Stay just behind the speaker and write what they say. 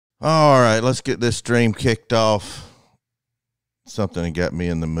All right, let's get this stream kicked off. Something that got me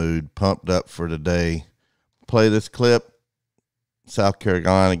in the mood, pumped up for today. Play this clip, South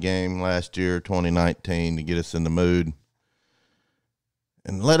Carolina game last year, 2019, to get us in the mood.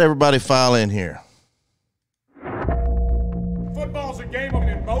 And let everybody file in here. Football's a game of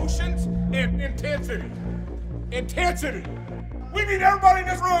emotions and intensity. Intensity. We need everybody in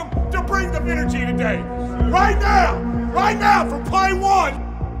this room to bring the energy today. Right now, for play one.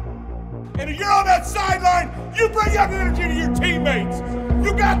 And if you're on that sideline, you bring that energy to your teammates.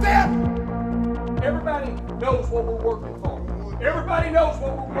 You got that? Everybody knows what we're working for. Everybody knows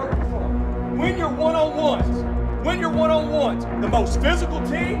what we're working for. When you're one-on-ones, the most physical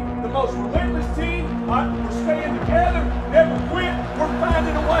team, the most relentless team, we're staying together, never quit, we're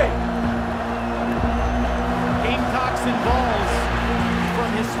finding a way. Gamecocks and Vols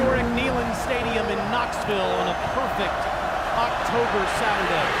from historic Neyland Stadium in Knoxville on a perfect October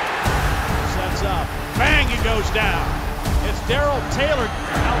Saturday. Sets up. Bang, he goes down. It's Darrell Taylor.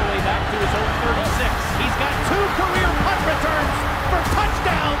 Callaway back to his own 36. He's got 2 career punt returns for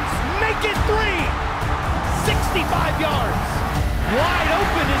touchdowns. Make it 3. 65 yards. Wide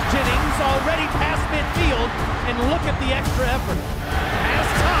open is Jennings, already past midfield. And look at the extra effort. Has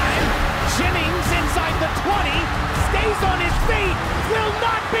time. Jennings inside the 20. Stays on his feet. Will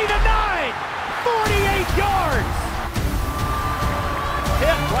not be denied. 48 yards.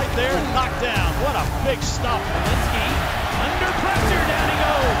 Hit right there and knocked down. What a big stop. Linsky under pressure. Down he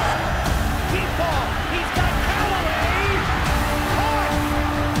goes. Deep ball. He's got Callaway. Caught.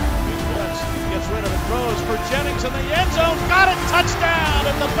 Gets rid of it. Throws for Jennings in the end zone. Got it. Touchdown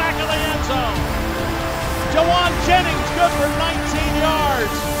in the back of the end zone. Jawan Jennings good for 19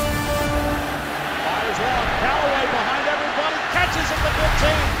 yards. Fires long. Callaway behind everybody. Catches at the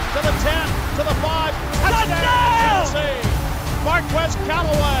 15, to the 10, to the 5. Touchdown! Tennessee. Marquez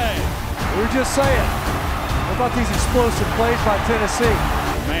Callaway. We were just saying, what about these explosive plays by Tennessee?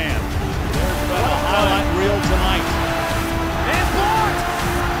 Man, there's been a highlight reel tonight. And blocked.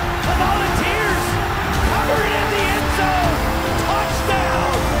 The Volunteers covered in the end zone.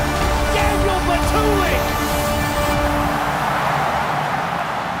 Touchdown. Daniel Batuli.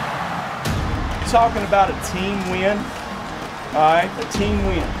 Talking about a team win, all right, a team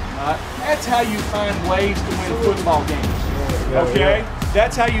win. All right? That's how you find ways to win football games. Okay?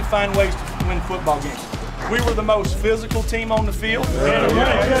 That's how you find ways to win football games. We were the most physical team on the field. All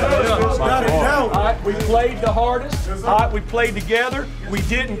right, we played the hardest. All right, we played together. We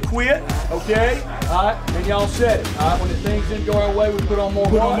didn't quit. Okay? All right, and y'all said it. All right, when the things didn't go our way, we put on more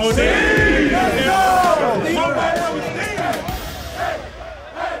heart.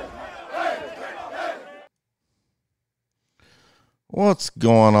 What's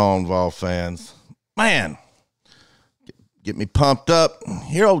going on, Vol fans? Man, get me pumped up.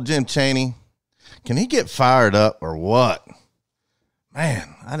 Here, old Jim Chaney. Can he get fired up or what?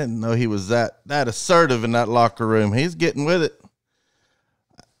 Man, I didn't know he was that assertive in that locker room. He's getting with it.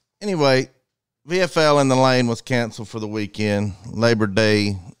 Anyway, VFL in the Lane was canceled for the weekend. Labor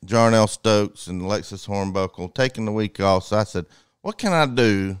Day, Jarnell Stokes and Alexis Hornbuckle taking the week off. So I said, what can I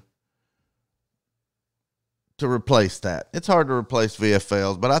do to replace that? It's hard to replace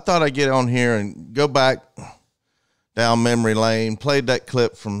VFLs, but I thought I'd get on here and go back down memory lane, played that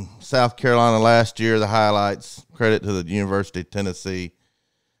clip from South Carolina last year, the highlights, credit to the University of Tennessee.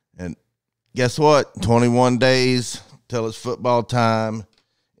 And guess what? 21 days till it's football time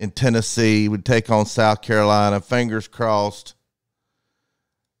in Tennessee. We take on South Carolina. Fingers crossed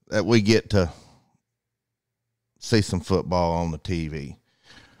that we get to see some football on the TV.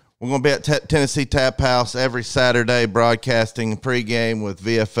 We're going to be at Tennessee Tap House every Saturday broadcasting pregame with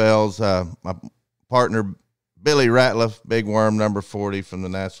VFL's my partner Billy Ratliff, Big Worm, number 40 from the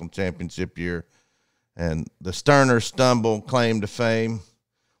national championship year, and the Sterner Stumble claim to fame.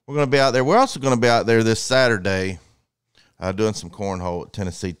 We're going to be out there. We're also going to be out there this Saturday doing some cornhole at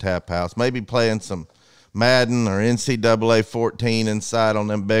Tennessee Tap House, maybe playing some Madden or NCAA 14 inside on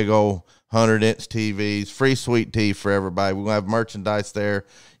them big old 100-inch TVs. Free sweet tea for everybody. We're going to have merchandise there,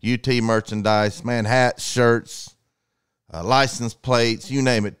 UT merchandise, man, hats, shirts, license plates, you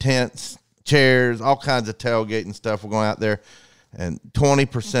name it, tents, chairs, all kinds of tailgating stuff. We're going out there, and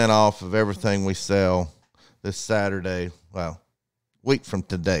 20% off of everything we sell this Saturday, well, week from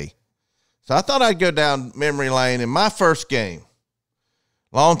today. So I thought I'd go down memory lane in my first game,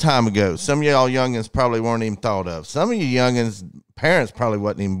 long time ago. Some of y'all youngins probably weren't even thought of. Some of you youngins, parents probably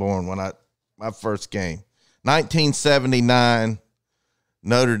wasn't even born when my first game. 1979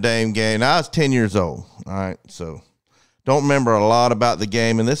 Notre Dame game. I was 10 years old, all right, so don't remember a lot about the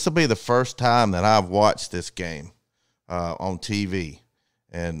game, and this will be the first time that I've watched this game on TV.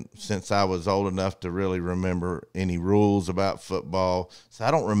 And since I was old enough to really remember any rules about football, so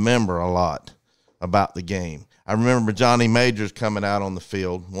I don't remember a lot about the game. I remember Johnny Majors coming out on the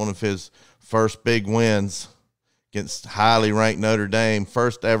field, one of his first big wins against highly ranked Notre Dame,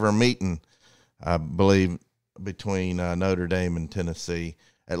 first ever meeting, I believe, between Notre Dame and Tennessee,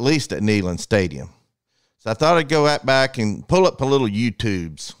 at least at Neyland Stadium. So I thought I'd go back and pull up a little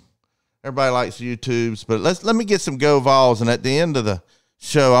YouTubes. Everybody likes YouTubes, but let me get some Go Vols, and at the end of the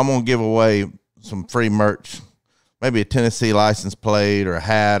show, I'm going to give away some free merch, maybe a Tennessee license plate or a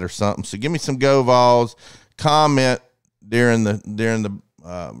hat or something. So give me some Go Vols, comment during the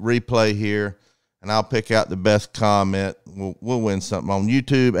replay here, and I'll pick out the best comment. We'll win something on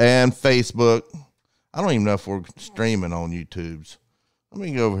YouTube and Facebook. I don't even know if we're streaming on YouTube's. Let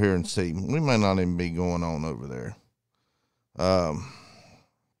me go over here and see. We might not even be going on over there. 'Cause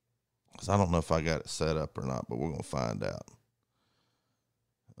I don't know if I got it set up or not, but we're going to find out.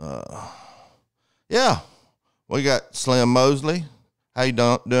 Yeah, we got Slim Mosley. How you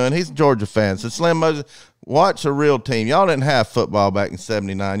doing? He's a Georgia fan. So Slim Mosley, watch a real team. Y'all didn't have football back in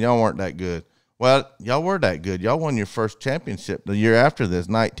 '79. Y'all weren't that good. Well, y'all were that good. Y'all won your first championship the year after this,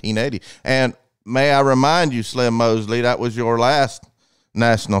 1980. And may I remind you, Slim Mosley, that was your last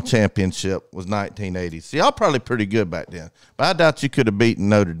national championship, was 1980. So y'all probably pretty good back then. But I doubt you could have beaten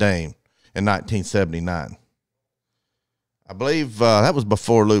Notre Dame in 1979. I believe that was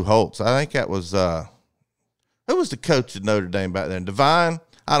before Lou Holtz. I think that was who was the coach at Notre Dame back then? Devine?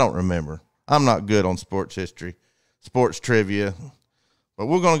 I don't remember. I'm not good on sports history, sports trivia. But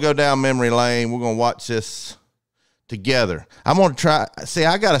we're going to go down memory lane. We're going to watch this together. I'm going to try. See,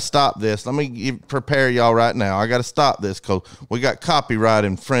 I got to stop this. Let me prepare y'all right now. I got to stop this because we got copyright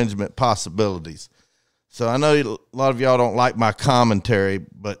infringement possibilities. So I know a lot of y'all don't like my commentary,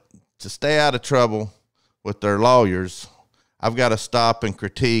 but to stay out of trouble with their lawyers, I've got to stop and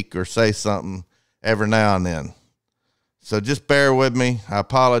critique or say something every now and then. So just bear with me. I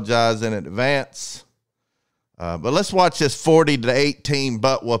apologize in advance. But let's watch this 40-18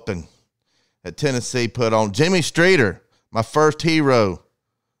 butt whooping that Tennessee put on Jimmy Streeter, my first hero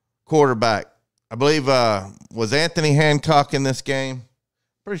quarterback. I believe was Anthony Hancock in this game.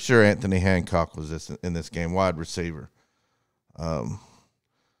 Pretty sure Anthony Hancock was in this game, wide receiver.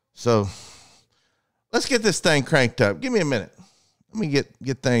 So let's get this thing cranked up. Give me a minute. Let me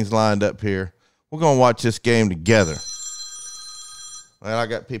get things lined up here. We're going to watch this game together. Well, I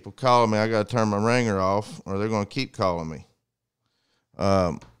got people calling me. I got to turn my ringer off or they're going to keep calling me.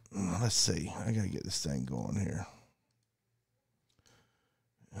 Let's see. I got to get this thing going here.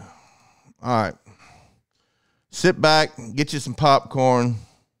 All right. Sit back, get you some popcorn,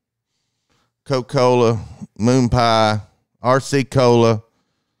 Coca-Cola, moon pie, RC Cola,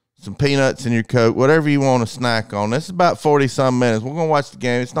 some peanuts in your Coke, whatever you want to snack on. This is about 40-some minutes. We're going to watch the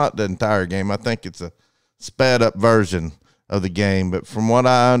game. It's not the entire game. I think it's a sped-up version of the game. But from what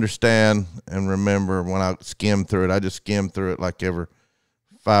I understand and remember when I skimmed through it, I just skimmed through it like every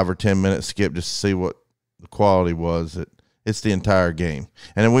 5 or 10 minutes skip just to see what the quality was. It's the entire game.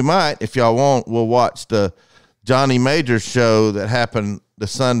 And then we might, if y'all want, we'll watch the Johnny Majors show that happened the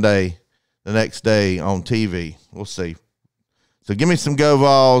Sunday the next day on TV. We'll see. So give me some Go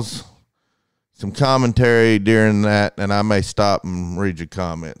Vols, some commentary during that, and I may stop and read your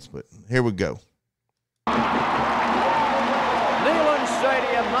comments. But here we go. Neyland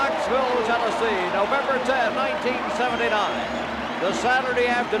Stadium, Knoxville, Tennessee, November 10, 1979. The Saturday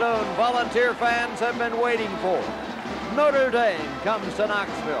afternoon Volunteer fans have been waiting for. Notre Dame comes to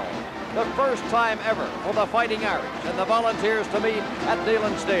Knoxville. The first time ever for the Fighting Irish and the Volunteers to meet at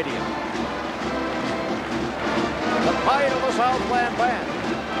Neyland Stadium. The height of the Southland Band.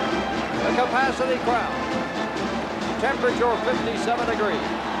 The capacity crowd. Temperature 57 degrees.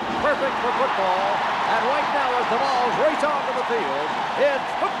 Perfect for football. And right now as the Vols race onto the field, it's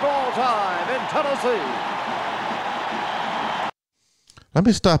football time in Tennessee. Let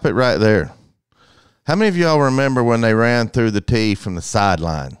me stop it right there. How many of y'all remember when they ran through the tee from the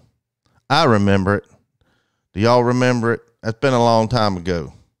sideline? I remember it. Do y'all remember it? That's been a long time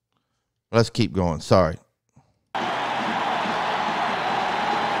ago. Let's keep going. Sorry.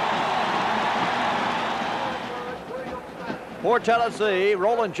 For Tennessee,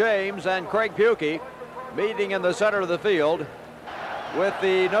 Roland James and Craig Pukey meeting in the center of the field with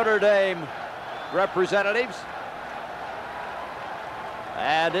the Notre Dame representatives.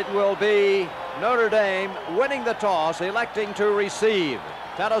 And it will be Notre Dame winning the toss, electing to receive.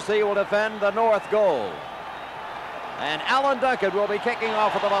 Tennessee will defend the north goal. And Alan Duncan will be kicking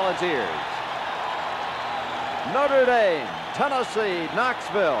off for the Volunteers. Notre Dame, Tennessee,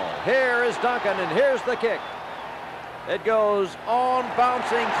 Knoxville. Here is Duncan, and here's the kick. It goes on,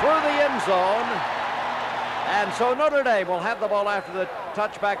 bouncing through the end zone. And so Notre Dame will have the ball after the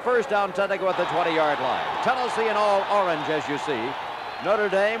touchback. First down, 10 to go at the 20-yard line. Tennessee in all orange, as you see. Notre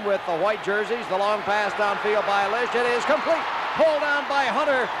Dame with the white jerseys. The long pass downfield by Lish. It is complete. Pulled down by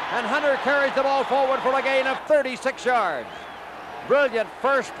Hunter, and Hunter carries the ball forward for a gain of 36 yards. Brilliant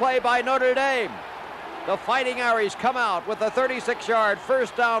first play by Notre Dame. The Fighting Irish come out with a 36-yard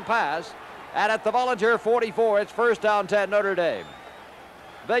first down pass, and at the Volunteer 44, it's first down 10, Notre Dame.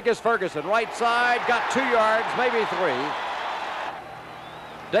 Vegas Ferguson, right side, got 2 yards, maybe 3.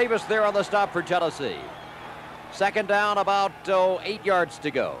 Davis there on the stop for Tennessee. Second down, about 8 yards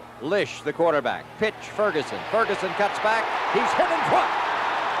to go. Lish, the quarterback. Pitch, Ferguson. Ferguson cuts back. He's hit in front.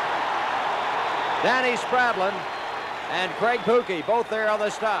 Danny Spradlin and Craig Pookie both there on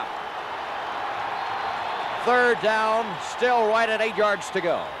the stop. Third down, still right at 8 yards to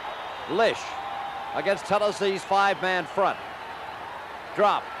go. Lish against Tennessee's 5-man front.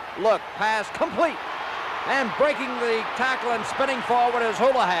 Drop, look, pass, complete. And breaking the tackle and spinning forward is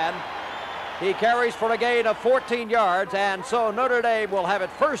Houlihan. He carries for a gain of 14 yards, and so Notre Dame will have it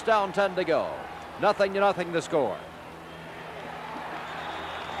first down, 10 to go. 0-0 the score.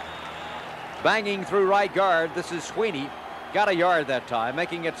 Banging through right guard, this is Sweeney. Got a yard that time,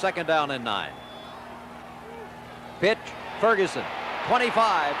 making it second down and 9. Pitch, Ferguson,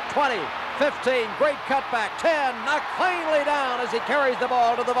 25, 20, 15, great cutback, 10, knocked cleanly down as he carries the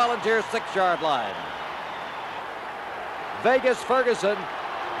ball to the Volunteers' 6-yard line. Vegas Ferguson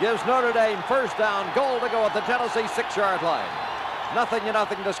gives Notre Dame first down, goal to go at the Tennessee 6-yard line.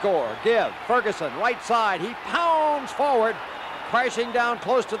 0-0 to score. Give, Ferguson, right side, he pounds forward, crashing down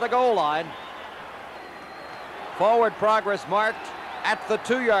close to the goal line. Forward progress marked at the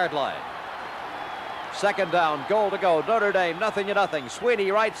 2-yard line. Second down, goal to go. Notre Dame, 0-0.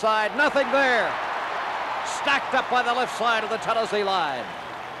 Sweeney, right side, nothing there. Stacked up by the left side of the Tennessee line.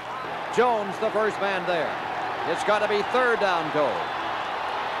 Jones, the first man there. It's got to be third down goal.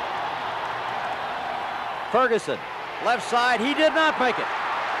 Ferguson, left side, he did not make it.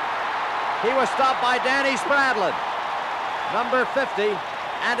 He was stopped by Danny Spradlin, number 50,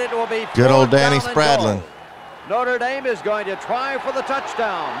 and it will be good old Danny Spradlin. Notre Dame is going to try for the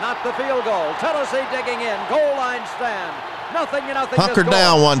touchdown, not the field goal. Tennessee digging in, goal line stand. 0-0. Hunker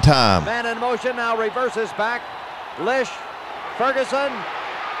down one time. Man in motion now reverses back. Lish, Ferguson,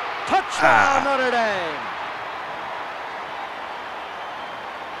 touchdown Notre Dame.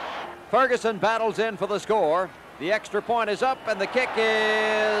 Ferguson battles in for the score. The extra point is up, and the kick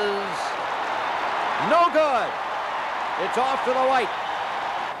is no good. It's off to the right.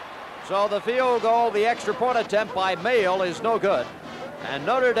 So the field goal, the extra point attempt by Mayo is no good. And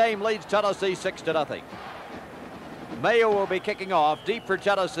Notre Dame leads Tennessee 6-0. Mayo will be kicking off deep for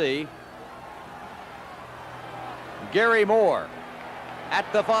Tennessee. Gary Moore at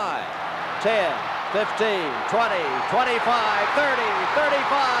the 5, 10, 15, 20, 25, 30,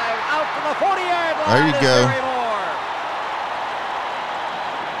 35, out to the 40-yard line. There you go. Gary Moore.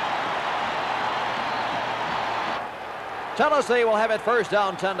 Tennessee will have it first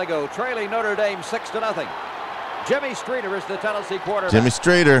down, 10 to go, trailing Notre Dame 6-0. Jimmy Streeter is the Tennessee quarterback. Jimmy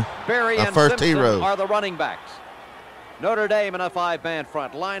Streeter, Barry our and first Simpson hero, are the running backs. Notre Dame in a 5-man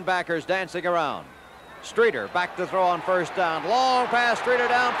front. Linebackers dancing around. Streeter back to throw on first down. Long pass, Streeter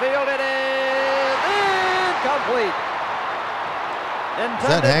downfield. It is incomplete.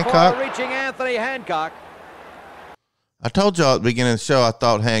 Intended Hancock? for reaching Anthony Hancock. I told y'all at the beginning of the show I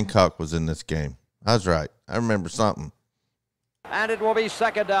thought Hancock was in this game. I was right. I remember something. And it will be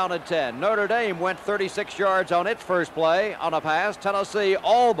second down and 10. Notre Dame went 36 yards on its first play on a pass. Tennessee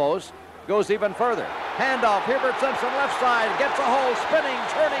almost goes even further. Handoff, Hubert Simpson left side, gets a hole, spinning,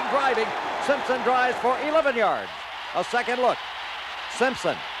 turning, driving. Simpson drives for 11 yards. A second look.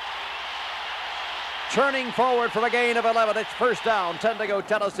 Simpson churning forward for a gain of 11. It's first down, 10 to go,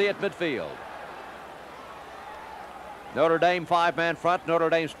 Tennessee at midfield. Notre Dame 5-man front. Notre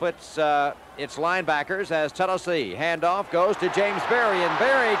Dame splits its linebackers as Tennessee. Handoff goes to James Berry, and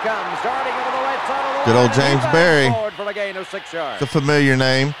Berry comes darting over the right side of the Good line. old James Berry. Forward for a gain of 6 yards. It's a familiar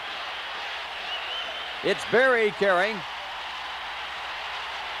name. It's Berry carrying.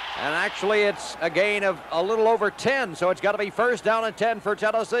 And actually it's a gain of a little over 10, so it's got to be first down and 10 for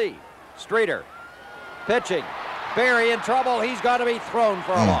Tennessee. Streeter pitching. Berry in trouble. He's got to be thrown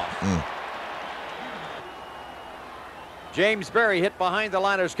for a loss. James Berry hit behind the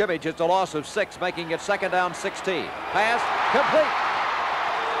line of scrimmage. It's a loss of 6, making it second down 16. Pass complete.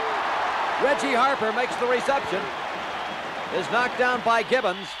 Reggie Harper makes the reception. Is knocked down by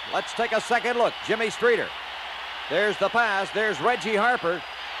Gibbons. Let's take a second look. Jimmy Streeter. There's the pass. There's Reggie Harper.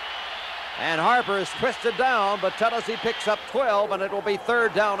 And Harper is twisted down, but Tennessee picks up 12, and it will be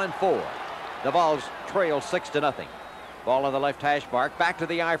 3rd down and 4. The Vols trail 6-0. Ball on the left hash mark, back to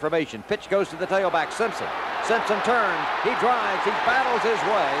the I formation. Pitch goes to the tailback, Simpson. Simpson turns, he drives, he battles his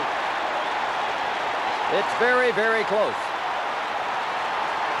way. It's very, very close.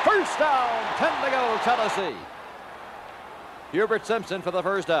 1st down, 10 to go, Tennessee. Hubert Simpson for the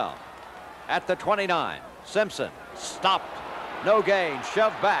 1st down. At the 29, Simpson stopped. No gain,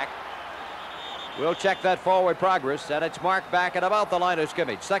 shoved back. We'll check that forward progress, and it's marked back at about the line of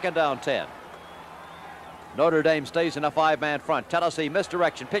scrimmage. 2nd down, 10. Notre Dame stays in a 5-man front. Tennessee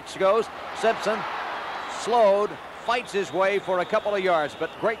misdirection. Pitch goes. Simpson slowed, fights his way for a couple of yards, but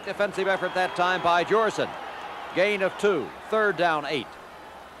great defensive effort that time by Jorson. Gain of 2. 3rd down, 8.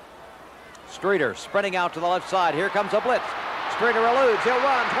 Streeter sprinting out to the left side. Here comes a blitz. Streeter eludes. He'll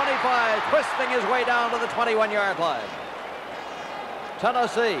run 25, twisting his way down to the 21-yard line.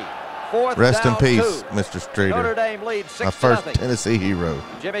 Tennessee, 4th Rest down, in peace, 2. Mr. Streeter. Notre Dame leads 6-0. My first Tennessee hero.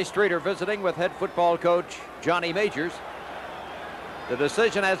 Jimmy Streeter visiting with head football coach Johnny Majors. The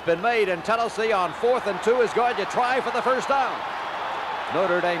decision has been made, and Tennessee on 4th and 2 is going to try for the 1st down.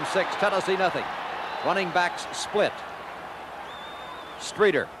 Notre Dame 6, Tennessee nothing. Running backs split.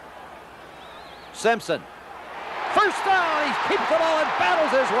 Streeter. Simpson. 1st down. He keeps the ball and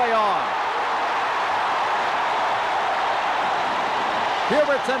battles his way on.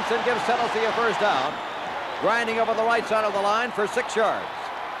 Hubert Simpson gives Tennessee a 1st down. Grinding over the right side of the line for 6 yards.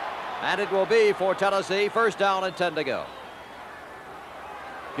 And it will be for Tennessee 1st down and 10 to go.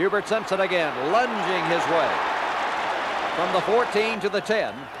 Hubert Simpson again lunging his way from the 14 to the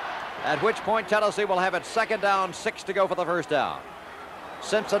 10, at which point Tennessee will have it 2nd down, 6 to go for the 1st down.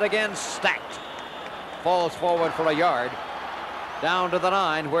 Simpson again stacked. Falls forward for a yard. Down to the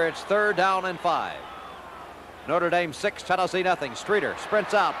 9, where it's 3rd down and 5. Notre Dame 6, Tennessee nothing. Streeter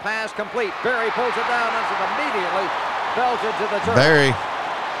sprints out, pass complete. Berry pulls it down and immediately belted to the turf. Berry.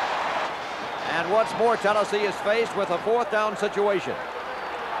 And once more, Tennessee is faced with a 4th down situation.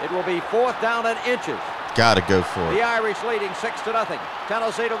 It will be 4th down and inches. Gotta go for The it. Irish leading 6-0.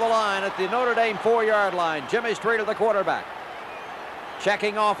 Tennessee to the line at the Notre Dame 4-yard line. Jimmy Streeter, the quarterback.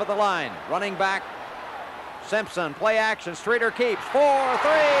 Checking off at the line. Running back. Simpson, play action. Streeter keeps. 4, 3, 2,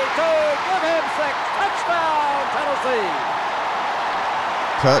 give him 6. Touchdown, Tennessee.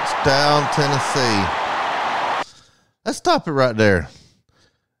 Touchdown, Tennessee. Let's stop it right there.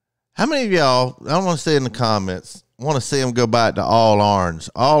 How many of y'all, I want to see in the comments, want to see them go back to all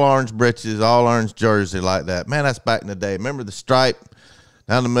orange breeches, all orange jersey like that? Man, that's back in the day. Remember the stripe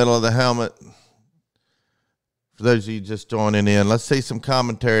down the middle of the helmet? For those of you just joining in, let's see some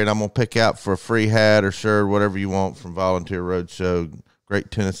commentary, and I'm going to pick out for a free hat or shirt, whatever you want from Volunteer Roadshow.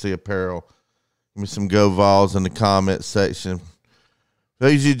 Great Tennessee apparel. Give me some Go Vols in the comment section. For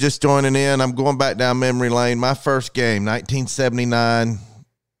those of you just joining in, I'm going back down memory lane. My first game, 1979,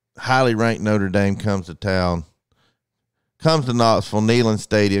 highly ranked Notre Dame comes to town. Comes to Knoxville, Neyland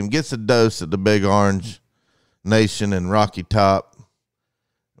Stadium, gets a dose at the Big Orange Nation and Rocky Top.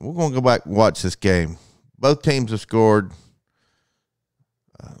 We're going to go back and watch this game. Both teams have scored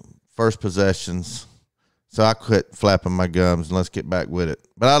first possessions, so I quit flapping my gums and let's get back with it.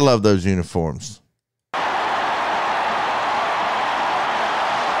 But I love those uniforms.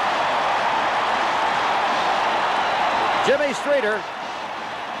 Jimmy Streeter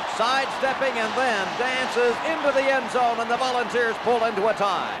sidestepping and then dances into the end zone, and the Volunteers pull into a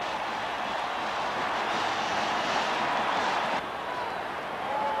tie.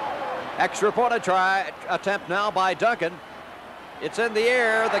 Extra point attempt now by Duncan. It's in the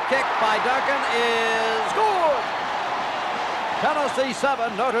air. The kick by Duncan is good. Tennessee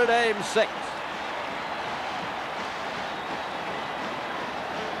 7, Notre Dame 6.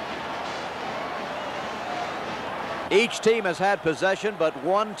 Each team has had possession but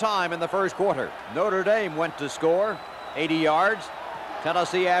one time in the first quarter. Notre Dame went to score 80 yards.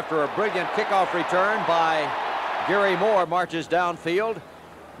 Tennessee, after a brilliant kickoff return by Gary Moore, marches downfield,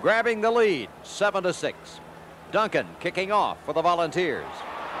 grabbing the lead 7-6. Duncan kicking off for the Volunteers.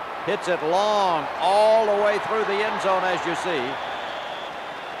 Hits it long all the way through the end zone, as you see.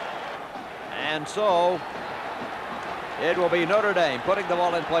 And so it will be Notre Dame putting the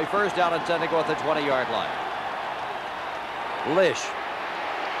ball in play, 1st down and 10 to go at the 20-yard line. Lish.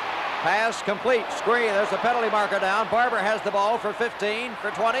 Pass complete. Screen. There's a penalty marker down. Barber has the ball for 15,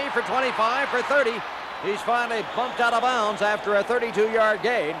 for 20, for 25, for 30. He's finally bumped out of bounds after a 32-yard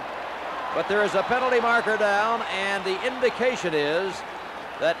gain. But there is a penalty marker down, and the indication is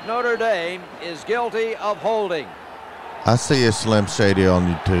that Notre Dame is guilty of holding. I see a Slim Shady on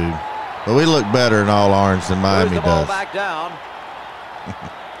YouTube, but we look better in all orange than Miami the ball does. back down.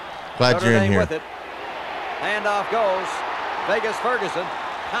 Glad Notre you're in Dame here. with it. Handoff goes. Vegas Ferguson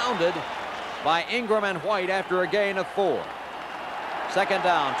pounded by Ingram and White after a gain of 4. Second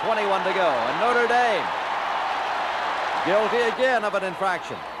down, 21 to go. And Notre Dame guilty again of an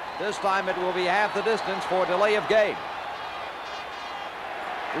infraction. This time it will be half the distance for delay of game.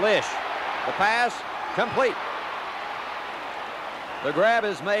 Lish, the pass, complete. The grab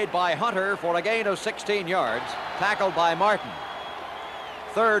is made by Hunter for a gain of 16 yards, tackled by Martin.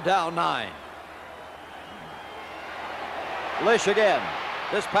 Third down, 9. Lish again.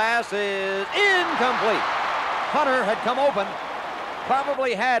 This pass is incomplete. Hunter had come open,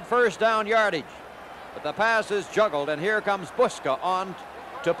 probably had first down yardage, but the pass is juggled, and here comes Buska on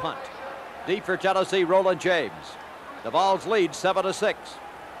to punt. Deep for Tennessee, Roland James. The Vols lead 7-6.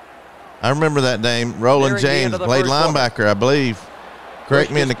 I remember that name. Roland Nearing the end James of the played first linebacker, I believe. Correct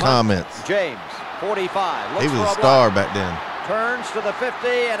Pushed me in his the punt. comments. James, 45. He Looks was for a star block. back then. Turns to the 50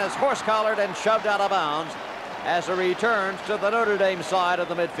 and is horse-collared and shoved out of bounds as he returns to the Notre Dame side of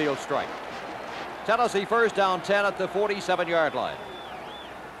the midfield stripe. Tennessee first down 10 at the 47-yard line.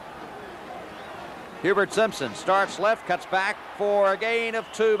 Hubert Simpson starts left, cuts back for a gain of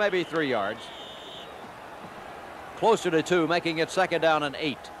 2, maybe 3 yards. Closer to 2, making it second down and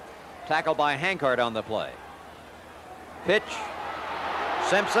 8. Tackled by Hankard on the play. Pitch.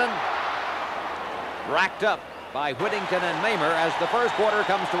 Simpson racked up by Whittington and Mamer as the first quarter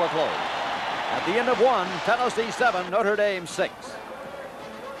comes to a close. At the end of 1, Tennessee 7, Notre Dame 6.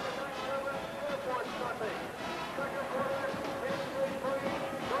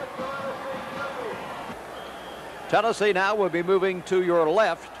 Tennessee now will be moving to your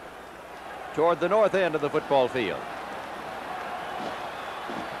left toward the north end of the football field.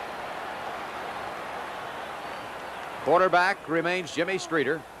 Quarterback remains Jimmy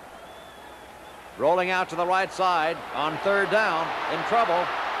Streeter. Rolling out to the right side on third down, in trouble,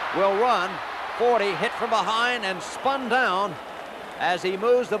 will run. 40, hit from behind and spun down as he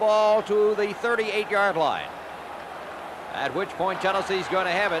moves the ball to the 38-yard line. At which point Tennessee's going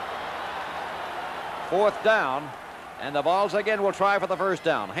to have it. Fourth down, and the Vols again will try for the first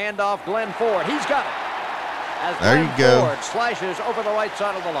down. Handoff Glenn Ford. He's got it. As There Glenn you go. Ford slashes over the right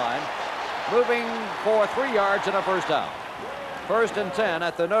side of the line, moving for 3 yards and a first down. First and 10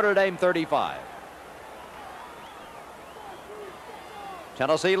 at the Notre Dame 35.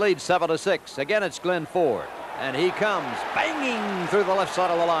 Tennessee leads 7-6. Again, it's Glenn Ford, and he comes banging through the left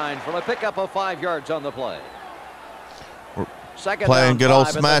side of the line for a pickup of 5 yards on the play. Second Playing down, good old 5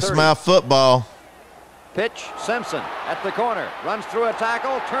 at the smash 30. mouth football. Pitch, Simpson at the corner, runs through a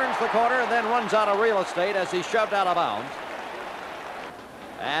tackle, turns the corner, and then runs out of real estate as he's shoved out of bounds.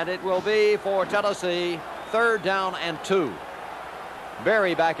 And it will be for Tennessee, third down and 2.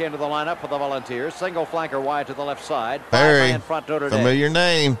 Berry back into the lineup for the Volunteers. Single flanker wide to the left side. Berry, Five-man front Notre Dame. familiar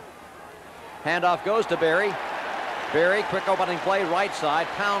name. Handoff goes to Berry. Berry, quick opening play, right side,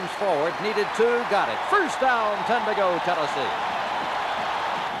 pounds forward, needed 2, got it. First down, 10 to go, Tennessee.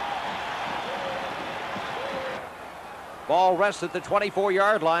 Ball rests at the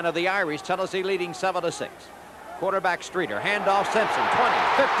 24-yard line of the Irish. Tennessee leading 7-6. Quarterback Streeter, handoff Simpson, 20,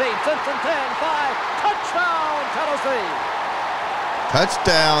 15, Simpson 10, 5, touchdown, Tennessee.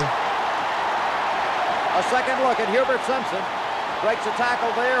 Touchdown. A second look at Hubert Simpson. Breaks a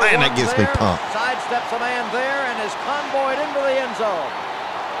tackle there. Man, that runs gets me there, pumped. Sidesteps a man there and is convoyed into the end zone.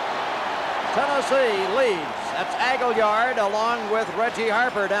 Tennessee leads. That's Aguilar along with Reggie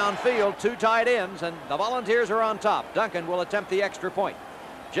Harper downfield, 2 tight ends, and the Volunteers are on top. Duncan will attempt the extra point.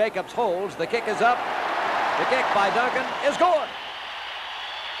 Jacobs holds. The kick is up. The kick by Duncan is good.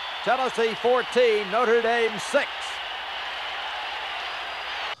 Tennessee 14, Notre Dame 6.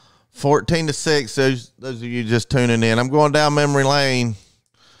 14-6. Those of you just tuning in, I'm going down memory lane.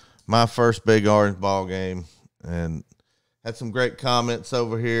 My first Big Orange ball game, and had some great comments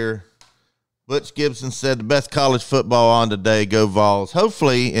over here. Butch Gibson said the best college football on today. Go Vols.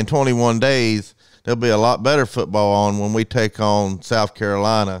 Hopefully in 21 days there'll be a lot better football on when we take on South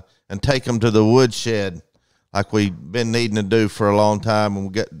Carolina and take them to the woodshed like we've been needing to do for a long time,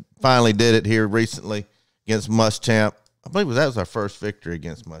 and we finally did it here recently against Muschamp. I believe that was our first victory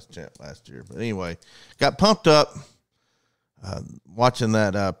against Muschamp last year. But anyway, got pumped up watching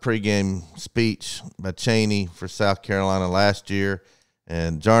that pregame speech by Cheney for South Carolina last year.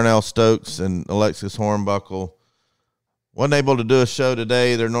 And Jarnell Stokes and Alexis Hornbuckle wasn't able to do a show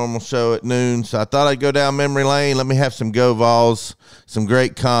today, their normal show at noon. So I thought I'd go down memory lane. Let me have some Go Vols, some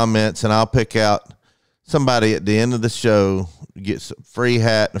great comments, and I'll pick out somebody at the end of the show to get a free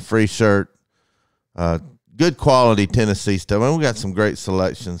hat and a free shirt. Good quality Tennessee stuff. I mean, we got some great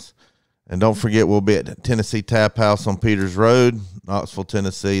selections. And don't forget, we'll be at Tennessee Tap House on Peters Road, Knoxville,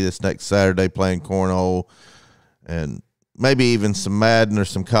 Tennessee, this next Saturday playing cornhole and maybe even some Madden or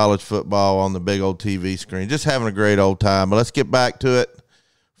some college football on the big old TV screen. Just having a great old time. But let's get back to it.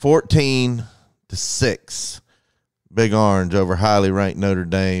 14-6. Big Orange over highly ranked Notre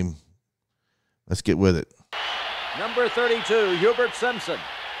Dame. Let's get with it. Number 32, Hubert Simpson,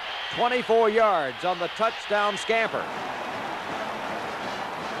 24 yards on the touchdown scamper.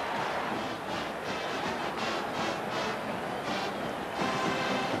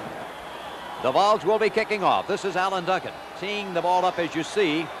 The Vols will be kicking off. This is Alan Duncan teeing the ball up, as you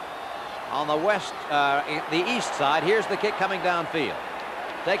see, on the the east side. Here's the kick coming downfield.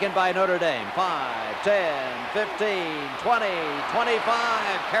 Taken by Notre Dame. 5, 10, 15, 20,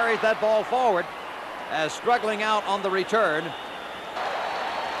 25. Carries that ball forward as struggling out on the return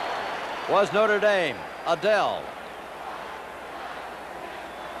was Notre Dame. Adele.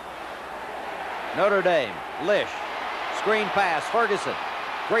 Notre Dame. Lish. Screen pass. Ferguson.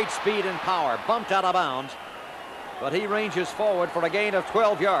 Great speed and power. Bumped out of bounds. But he ranges forward for a gain of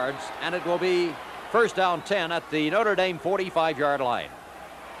 12 yards, and it will be first down 10 at the Notre Dame 45-yard line.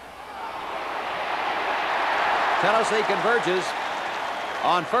 Tennessee converges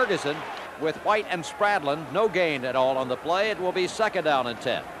on Ferguson with White and Spradlin. No gain at all on the play. It will be second down and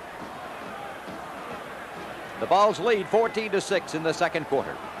 10. The Vols lead 14-6 in the second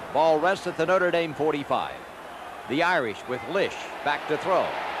quarter. Ball rests at the Notre Dame 45. The Irish with Lish back to throw.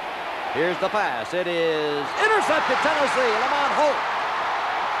 Here's the pass. It is intercepted. Tennessee. Lamont Holt.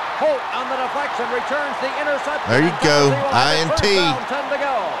 Holt on the deflection returns the interception. There you go. INT. 10 to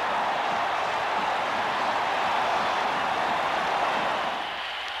go.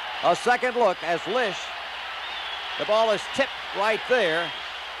 A second look as Lish. The ball is tipped right there,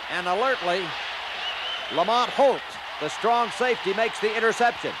 and alertly, Lamont Holt, the strong safety, makes the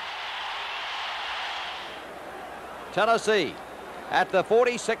interception. Tennessee at the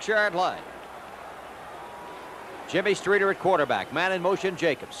 46-yard line. Jimmy Streeter at quarterback. Man in motion,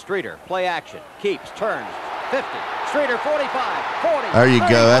 Jacobs. Streeter, play action. Keeps, turns. 50. Streeter, 45. 40. There you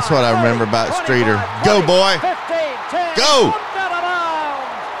go. That's what I remember about Streeter. 25, Go, boy. 15, 10. Go. Out of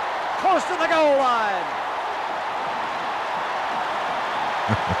bounds. Close to the goal line.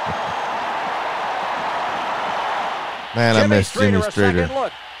 Man, I miss Jimmy Streeter. A second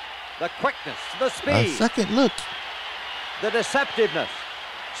look. The quickness, the speed. A second look. The deceptiveness.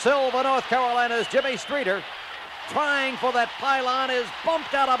 Silva, North Carolina's Jimmy Streeter trying for that pylon is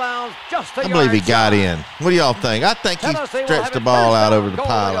bumped out of bounds just a yard. I believe he got short. in. What do y'all think? I think he Tennessee will stretched have the it ball first out down, over the goal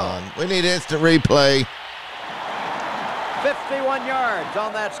to pylon. We need instant replay. 51 yards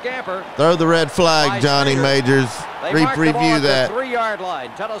on that scamper. Throw the red flag, Johnny Majors. They mark the ball Review at that. the 3-yard line.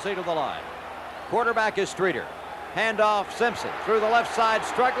 Tennessee to the line. Quarterback is Streeter. Handoff Simpson through the left side,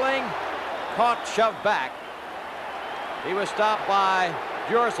 struggling. Caught, shoved back. He was stopped by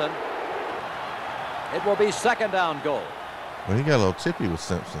Jurison. It will be second down goal. Well, he got a little chippy with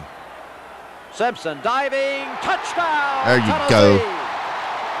Simpson. Simpson diving, touchdown. There you Tennessee. go.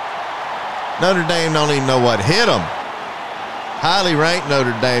 Notre Dame don't even know what hit them. Highly ranked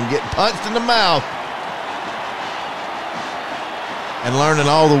Notre Dame getting punched in the mouth and learning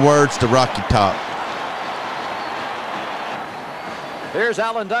all the words to Rocky Top. Here's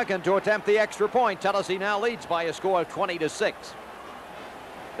Alan Duncan to attempt the extra point. Tennessee now leads by a score of 20-6.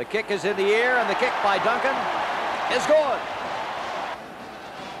 The kick is in the air, and the kick by Duncan is good.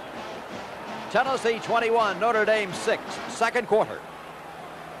 Tennessee 21, Notre Dame 6, second quarter.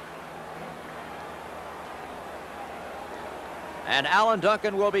 And Alan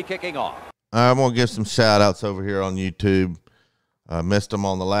Duncan will be kicking off. I'm going to give some shout-outs over here on YouTube. I missed them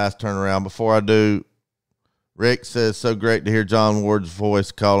on the last turnaround. Before I do, Rick says, so great to hear John Ward's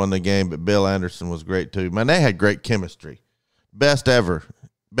voice calling the game, but Bill Anderson was great too. Man, they had great chemistry. Best ever.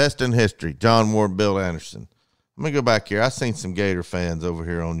 Best in history. John Ward, Bill Anderson. Let me go back here. I've seen some Gator fans over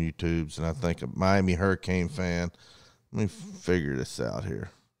here on YouTubes, and I think a Miami Hurricane fan. Let me figure this out here.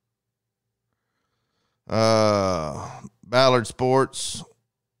 Ballard Sports.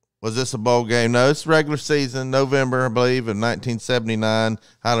 Was this a bowl game? No, it's regular season, November, I believe, in 1979.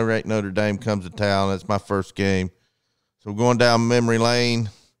 Highly ranked Notre Dame comes to town. That's my first game. So we're going down memory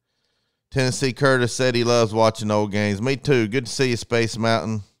lane. Tennessee Curtis said he loves watching old games. Me too. Good to see you, Space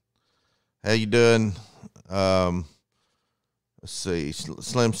Mountain. How you doing? Let's see.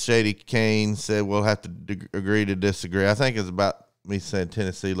 Slim Shady Kane said we'll have to agree to disagree. I think it's about me saying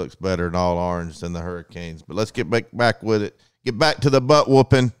Tennessee looks better in all orange than the Hurricanes. But let's get back with it. Get back to the butt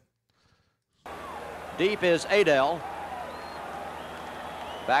whooping. Deep is Adele.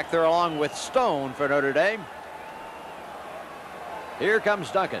 Back there along with Stone for Notre Dame. Here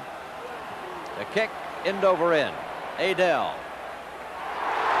comes Duncan. The kick end over end. Adele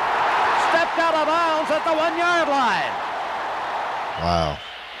stepped out of bounds at the 1 yard line. Wow.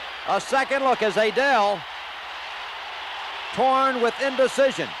 A second look as Adele torn with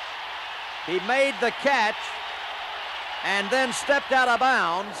indecision. He made the catch and then stepped out of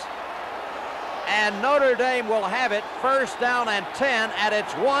bounds. And Notre Dame will have it first down and 10 at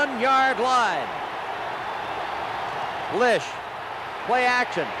its 1 yard line. Lish, play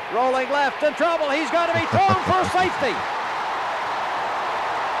action, rolling left, in trouble. He's going to be thrown for safety.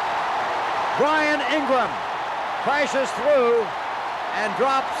 Brian Ingram crashes through and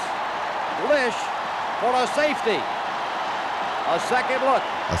drops Lish for a safety. A second look.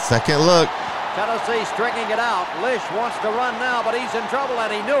 A second look. Tennessee stringing it out. Lish wants to run now, but he's in trouble,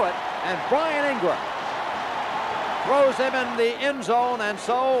 and he knew it. And Brian Ingram throws him in the end zone, and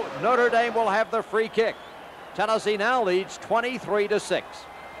so Notre Dame will have the free kick. Tennessee now leads 23-6.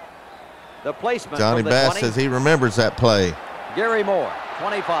 The placement. Johnny Bass says he remembers that play. Gary Moore,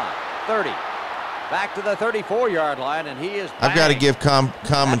 25, 30. Back to the 34-yard line, and he is. I've got to give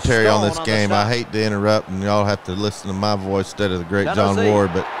commentary on this game. I stop. hate to interrupt, and y'all have to listen to my voice instead of the great John Tennessee,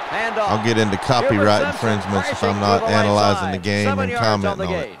 Ward, but handoff. I'll get into copyright Hubert Simpson infringements if crashing I'm not to the right analyzing side. the game 7 and yards on commenting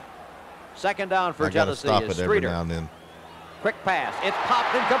the on gain. it. Second down for I got to Tennessee stop is it every Streeter. now and then. Quick pass. It's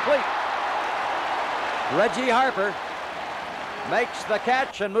popped incomplete. Reggie Harper makes the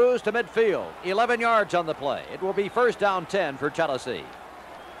catch and moves to midfield. 11 yards on the play. It will be first down 10 for Tennessee.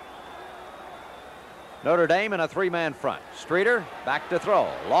 Notre Dame in a three-man front. Streeter back to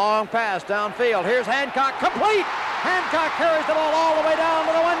throw. Long pass downfield. Here's Hancock. Complete! Hancock carries the ball all the way down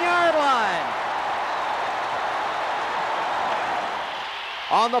to the 1 yard line.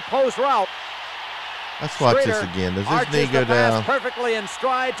 On the post route. Let's watch Streeter this again. Does this arches knee go the pass down? perfectly in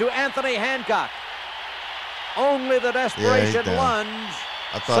stride to Anthony Hancock. Only the desperation down. lunge.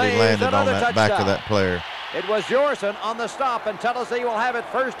 I thought he saves landed on another that back of touchdown. that player. It was Jorson on the stop, and Tennessee will have it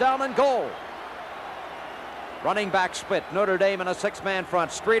first down and goal. Running back split. Notre Dame in a six-man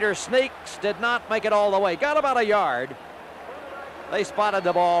front. Streeter sneaks, did not make it all the way. Got about a yard. They spotted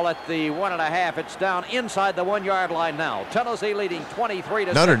the ball at the 1.5. It's down inside the 1 yard line now. Tennessee leading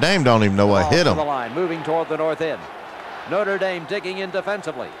 23-6. Notre Dame don't even know what hit The him. line, moving toward the north end. Notre Dame digging in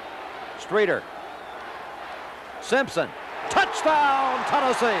defensively. Streeter. Simpson. Touchdown,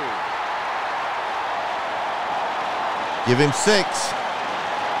 Tennessee. Give him 6.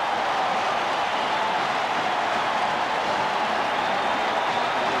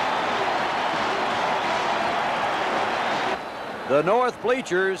 The north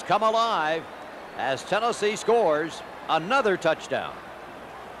bleachers come alive as Tennessee scores another touchdown.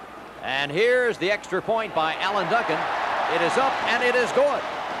 And here's the extra point by Alan Duncan. It is up and it is good.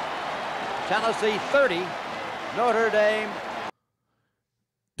 Tennessee 30, Notre Dame.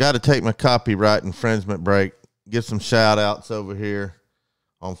 Got to take my copyright infringement break. Give some shout outs over here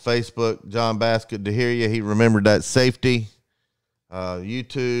on Facebook. John Bass, good to hear you. He remembered that safety.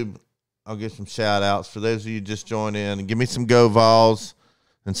 YouTube, I'll give some shout outs for those of you just joined in, and give me some go Vols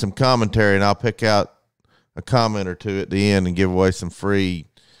and some commentary, and I'll pick out a comment or two at the end and give away some free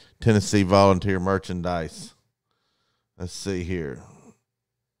Tennessee volunteer merchandise. Let's see here.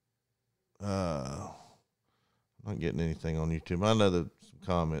 I'm not getting anything on YouTube. I know there's some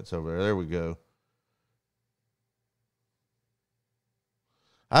comments over there. There we go.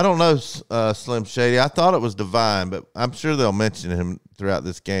 I don't know, Slim Shady. I thought it was Divine, but I'm sure they'll mention him throughout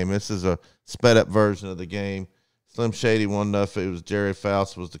this game. This is a sped-up version of the game. Slim Shady won enough. It was Jerry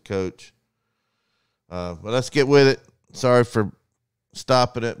Faust was the coach. But let's get with it. Sorry for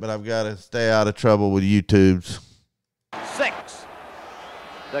stopping it, but I've got to stay out of trouble with YouTubes. 6.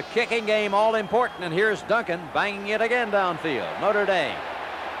 The kicking game all important, and here's Duncan banging it again downfield. Notre Dame.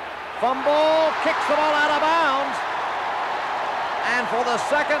 Fumble, kicks the ball out of bounds. And for the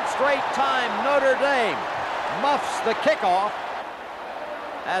second straight time, Notre Dame muffs the kickoff,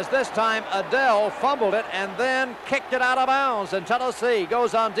 as this time Adele fumbled it and then kicked it out of bounds. And Tennessee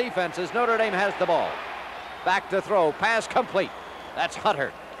goes on defense as Notre Dame has the ball. Back to throw, pass complete. That's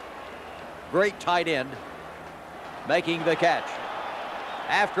Hunter. Great tight end making the catch.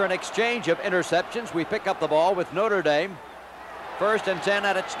 After an exchange of interceptions, we pick up the ball with Notre Dame. First and 10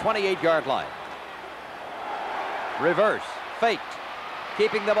 at its 28-yard line. Reverse, faked,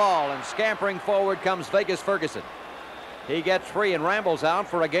 keeping the ball, and scampering forward comes Vegas Ferguson. He gets free and rambles out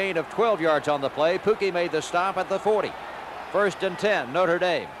for a gain of 12 yards on the play. Pookie made the stop at the 40. First and 10, Notre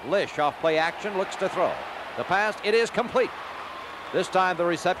Dame. Lish off play action, looks to throw. The pass, it is complete. This time the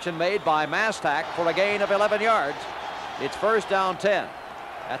reception made by Mastak for a gain of 11 yards. It's first down 10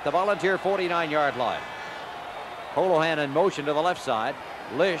 at the Volunteer 49-yard line. Holohan in motion to the left side.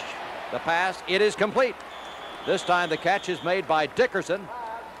 Lish The pass, it is complete. This time the catch is made by Dickerson.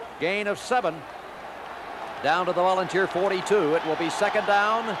 Gain of 7. Down to the Volunteer 42. It will be 2nd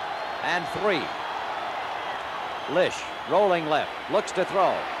down and 3. Lish rolling left, looks to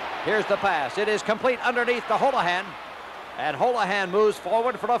throw. Here's the pass. It is complete underneath to Holohan. And Holohan moves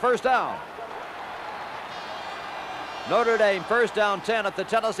forward for the 1st down. Notre Dame 1st down 10 at the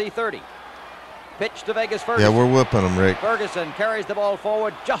Tennessee 30. Pitch to Vegas Ferguson. Yeah, we're whipping them, Rick. Ferguson carries the ball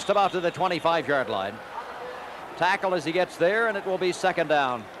forward just about to the 25-yard line. Tackle as he gets there, and it will be 2nd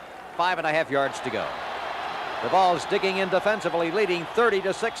down. 5.5 yards to go. The Vols digging in defensively, leading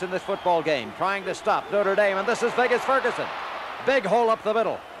 30-6 in this football game, trying to stop Notre Dame, and this is Vegas Ferguson. Big hole up the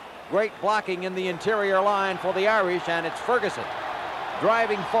middle. Great blocking in the interior line for the Irish, and it's Ferguson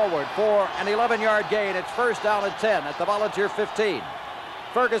driving forward for an 11-yard gain. It's 1st down and 10 at the Volunteer 15.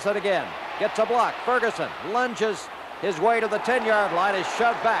 Ferguson again gets a block. Ferguson lunges his way to the 10-yard line, is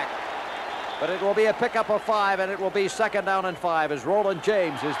shoved back. But it will be a pickup of 5, and it will be 2nd down and 5 as Roland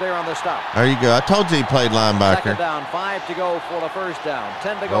James is there on the stop. There you go. I told you he played linebacker. 2nd down, 5 to go for the 1st down.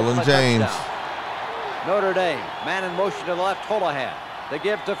 10 to go Roland for the James. touchdown. Notre Dame, man in motion to the left, Holohan. The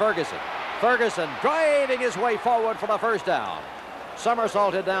give to Ferguson. Ferguson driving his way forward for the 1st down.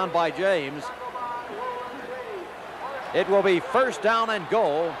 Somersaulted down by James. It will be 1st down and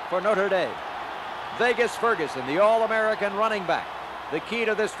goal for Notre Dame. Vegas Ferguson, the All-American running back. The key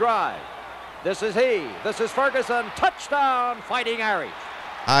to this drive. This is he. This is Ferguson. Touchdown, Fighting Irish.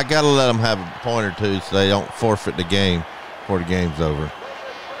 I got to let them have a point or two so they don't forfeit the game before the game's over.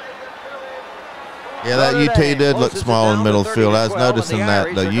 Yeah, that UT did look small in the middle of the field. I was noticing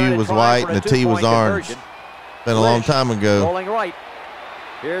that the U was white and the T was orange. Been a long time ago. Rolling right.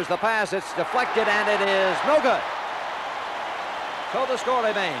 Here's the pass. It's deflected, and it is no good. So the score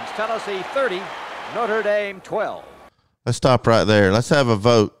remains Tennessee 30, Notre Dame 12. Let's stop right there. Let's have a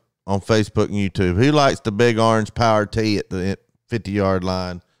vote on Facebook and YouTube. Who likes the big orange power T at the 50-yard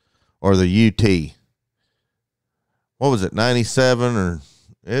line or the UT? What was it, 97 or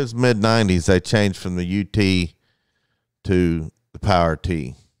it was mid-90s? They changed from the UT to the power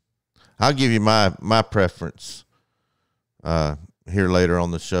T. I'll give you my preference here later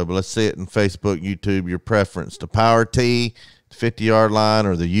on the show, but let's see it in Facebook, YouTube, your preference. The power T, 50-yard line,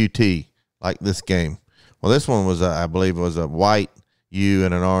 or the UT, like this game. Well, this one was, I believe, was a white U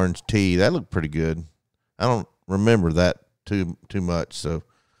and an orange T. That looked pretty good. I don't remember that too much, so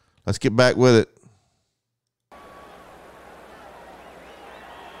let's get back with it.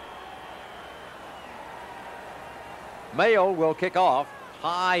 Mayo will kick off.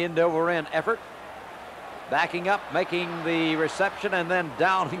 High end over end effort. Backing up, making the reception, and then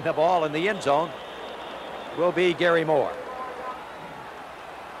downing the ball in the end zone will be Gary Moore.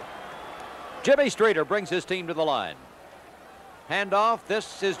 Jimmy Streeter brings his team to the line. Handoff.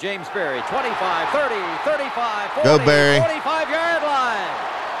 This is James Berry. 25, 30, 35, 40, Go Berry. 45-yard line.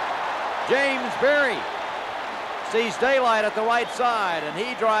 James Berry sees daylight at the right side, and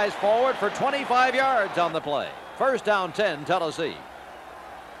he drives forward for 25 yards on the play. 1st down 10, Tennessee.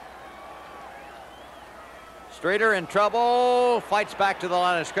 Streeter in trouble, fights back to the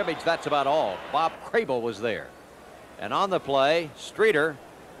line of scrimmage. That's about all. Bob Crable was there. And on the play, Streeter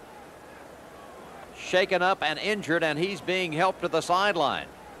shaken up and injured, and he's being helped to the sideline.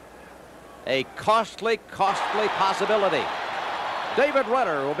 A costly possibility. David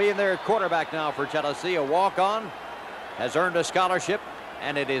Rudder will be in there at quarterback now for Tennessee. A walk-on, has earned a scholarship,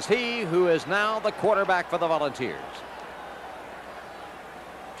 and it is he who is now the quarterback for the Volunteers.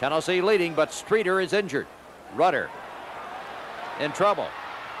 Tennessee leading, but Streeter is injured. Rudder in trouble.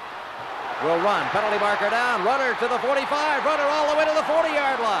 Will run. Penalty marker down. Rudder to the 45. Rudder all the way to the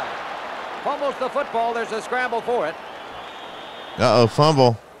 40-yard line. Fumbles the football. There's a scramble for it. Uh-oh,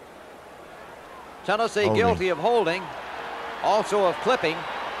 fumble. Tennessee guilty of holding, also of clipping,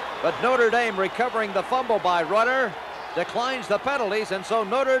 but Notre Dame recovering the fumble by Rudder, declines the penalties, and so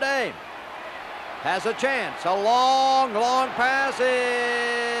Notre Dame has a chance. A long pass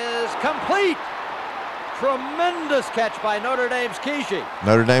is complete. Tremendous catch by Notre Dame's Kishi.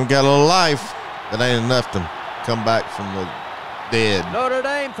 Notre Dame got a little life. That ain't enough to come back from the dead. Notre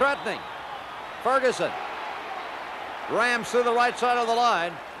Dame threatening. Ferguson rams through the right side of the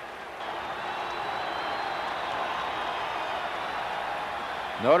line.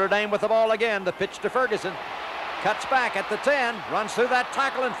 Notre Dame with the ball again. The pitch to Ferguson. Cuts back at the 10. Runs through that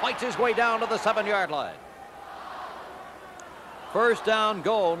tackle and fights his way down to the 7-yard line. 1st down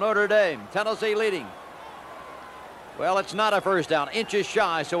goal, Notre Dame. Tennessee leading. Well, it's not a 1st down. Inches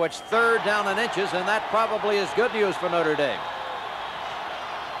shy, so it's 3rd down and inches, and that probably is good news for Notre Dame.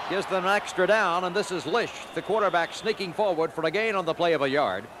 Gives them an extra down, and this is Lish, the quarterback, sneaking forward for a gain on the play of a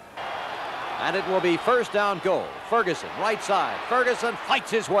yard. And it will be first down goal. Ferguson, right side. Ferguson fights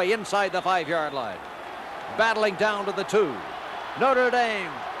his way inside the 5-yard line. Battling down to the 2. Notre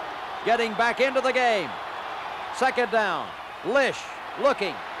Dame getting back into the game. Second down. Lish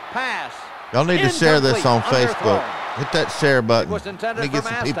looking. Pass. Y'all need to share this on Incomplete. Facebook. Hit that share button. was intended Let me get for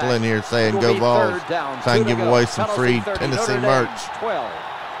some mass people back. in here saying It will go be Vols. third down, So I can 2 to give go. away some Tennessee free 30, Tennessee Notre Dame merch. 12.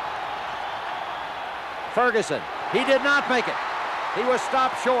 Ferguson, he did not make it. He was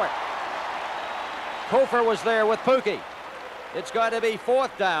stopped short. Kofer was there with Pookie. It's going to be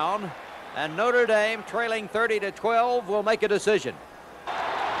fourth down, and Notre Dame, trailing 30-12, will make a decision.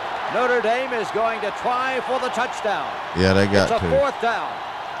 Notre Dame is going to try for the touchdown. Yeah, they got It's to. a fourth down.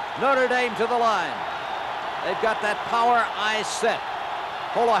 Notre Dame to the line. They've got that power eye set.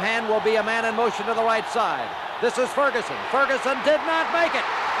 Holohan will be a man in motion to the right side. This is Ferguson. Ferguson did not make it.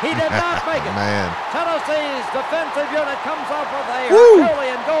 He did not make it. Man. Tennessee's defensive unit comes off of a Woo!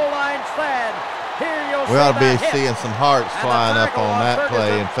 Herculean goal line stand. Here you'll We see ought to be that hit. seeing some hearts And the flying up tackle on that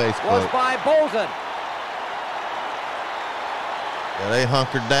play in Ferguson was Facebook. by Bolton. Yeah, they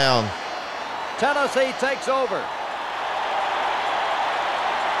hunkered down. Tennessee takes over.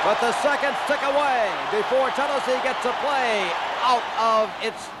 But the seconds tick away before Tennessee gets to play out of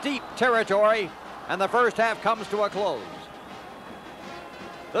its deep territory, and the first half comes to a close.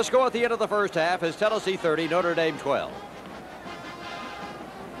 The score at the end of the first half is Tennessee 30, Notre Dame 12.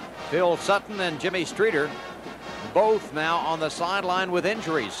 Phil Sutton and Jimmy Streeter both now on the sideline with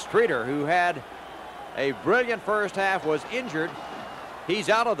injuries. Streeter, who had a brilliant first half, was injured. He's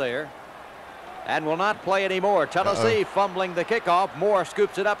out of there and will not play anymore. Tennessee fumbling the kickoff. Moore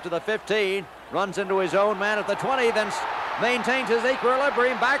scoops it up to the 15, runs into his own man at the 20, then maintains his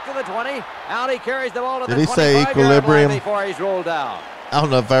equilibrium back to the 20. Out he carries the ball to Did the he say 25-yard equilibrium? line before he's rolled down. I don't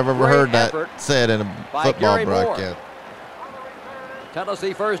know if I've ever Great heard that effort said in a by football Gary Moore. broadcast.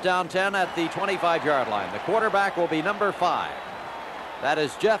 Tennessee first down 10 at the 25-yard line. The quarterback will be number 5. That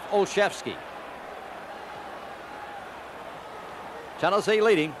is Jeff Olszewski. Tennessee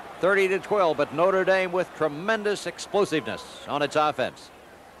leading 30-12, but Notre Dame with tremendous explosiveness on its offense.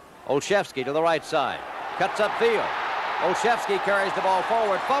 Olszewski to the right side. Cuts upfield. Olszewski carries the ball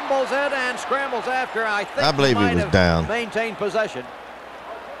forward, fumbles it, and scrambles after. I believe he might was have down. maintained possession.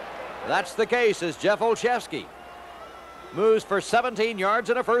 That's the case as Jeff Olszewski moves for 17 yards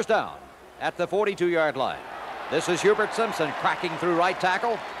and a first down at the 42-yard line. This is Hubert Simpson cracking through right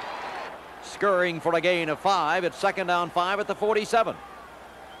tackle, scurrying for a gain of 5. It's second down 5 at the 47.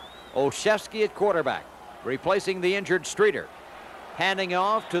 Olszewski at quarterback, replacing the injured Streeter. Handing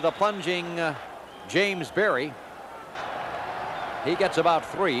off to the plunging James Berry. He gets about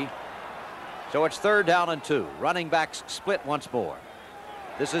 3. So it's third down and 2. Running backs split once more.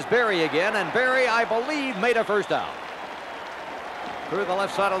 This is Berry again, and Berry, I believe, made a first down. Through the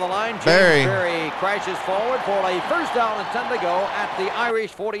left side of the line, James Berry crashes forward for a first down and 10 to go at the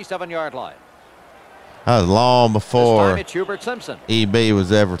Irish 47-yard line. That was long This before time it's Hubert Simpson. EB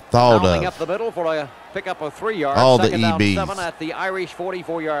was ever thought Fouling of. up the middle for a pickup of 3 yards. All the Second down EBs. 7 at the Irish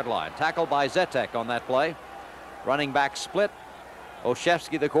 44-yard line. Tackled by Zetek on that play. Running back split.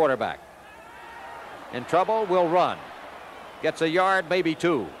 Olszewski the quarterback. In trouble, will run. Gets a yard, maybe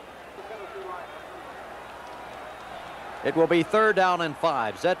 2. It will be third down and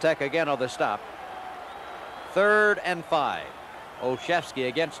 5. Zetek again on the stop. Third and 5. Olszewski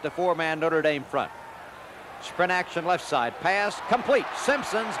against the 4-man Notre Dame front. Sprint action left side. Pass complete.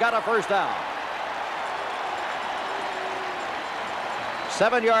 Simpson's got a first down.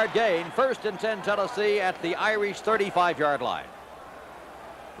 7-yard gain. First and 10 Tennessee at the Irish 35-yard line.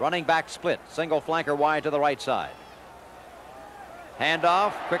 Running back split. Single flanker wide to the right side.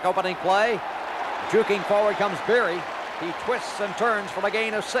 Handoff. Quick opening play. Juking forward comes Berry. He twists and turns for a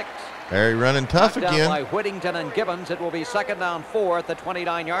gain of 6. Berry running tough Knocked down again. by Whittington and Gibbons. It will be second down 4 at the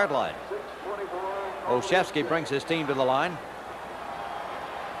 29-yard line. Olszewski brings his team to the line.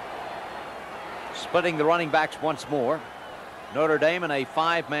 Splitting the running backs once more. Notre Dame in a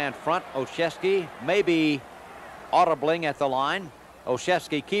 5-man front. Olszewski maybe audibling at the line.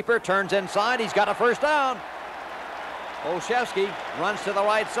 Olszewski keeper turns inside. He's got a first down. Olszewski runs to the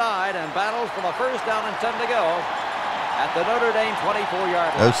right side and battles for the first down and 10 to go at the Notre Dame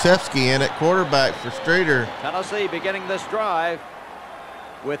 24-yard line. Olszewski in at quarterback for Streeter. Tennessee beginning this drive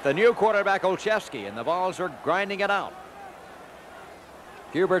with the new quarterback Olszewski, and the Vols are grinding it out.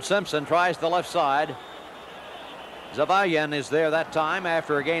 Hubert Simpson tries the left side. Zavalian is there that time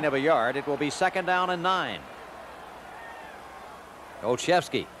after a gain of a yard. It will be second down and 9.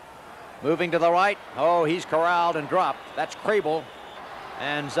 Olszewski moving to the right. Oh, he's corralled and dropped. That's Crable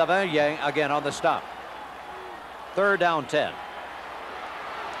and Zavalian again on the stop. Third down 10.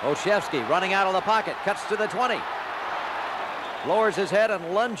 Olszewski running out of the pocket, cuts to the 20. Lowers his head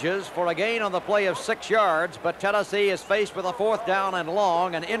and lunges for a gain on the play of 6 yards, but Tennessee is faced with a 4th down and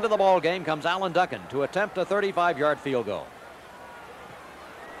long, and into the ball game comes Alan Duncan to attempt a 35-yard field goal.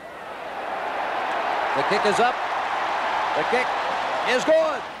 The kick is up. The kick is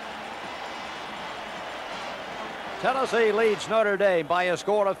good. Tennessee leads Notre Dame by a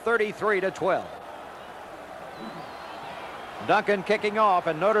score of 33-12. Duncan kicking off,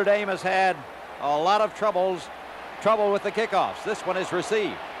 and Notre Dame has had a lot of trouble with the kickoffs. This one is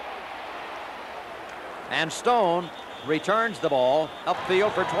received. And Stone returns the ball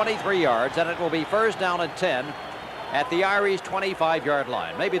upfield for 23 yards, and it will be 1st down and 10 at the Irish 25-yard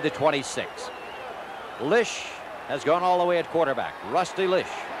line, maybe the 26. Lish has gone all the way at quarterback. Rusty Lish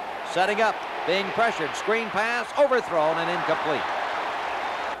setting up, being pressured, screen pass, overthrown and incomplete.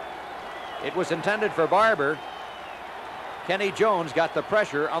 It was intended for Barber. Kenny Jones got the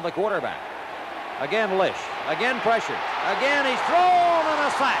pressure on the quarterback. Again Lish, again pressured, again he's thrown and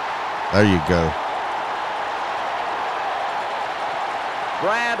a sack. There you go.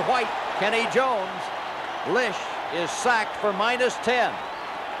 Brad White, Kenny Jones. Lish is sacked for -10.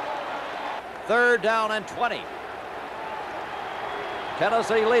 3rd down and 20.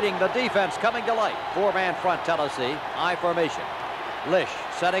 Tennessee leading, the defense coming to light. 4-man front Tennessee, I formation. Lish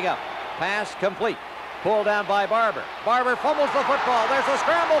setting up, pass complete. Pulled down by Barber. Barber fumbles the football. There's a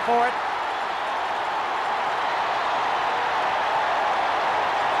scramble for it.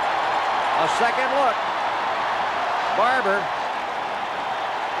 A second look. Barber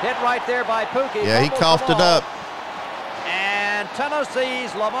hit right there by Pookie. Yeah, he coughed it up. And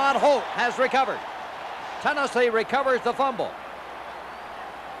Tennessee's Lamont Holt has recovered. Tennessee recovers the fumble.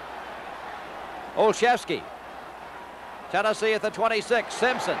 Olszewski. Tennessee at the 26.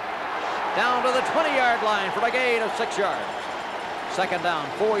 Simpson down to the 20-yard line for a gain of 6 yards. 2nd down,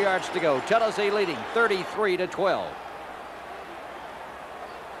 4 yards to go. Tennessee leading 33-12.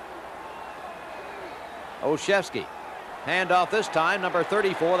 Olszewski. Handoff this time, number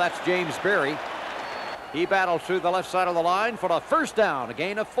 34, that's James Berry. He battles through the left side of the line for a 1st down, a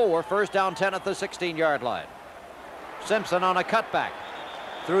gain of 4. 1st down, 10 at the 16-yard line. Simpson on a cutback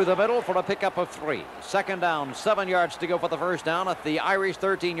through the middle for a pickup of 3. 2nd down, 7 yards to go for the 1st down at the Irish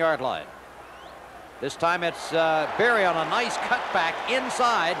 13-yard line. This time it's Berry on a nice cutback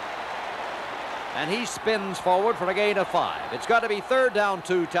inside, and he spins forward for a gain of 5. It's got to be 3rd down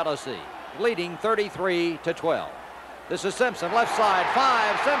to Tennessee, leading 33-12. This is Simpson, left side,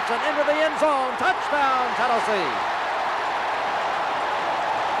 5. Simpson into the end zone. Touchdown, Tennessee.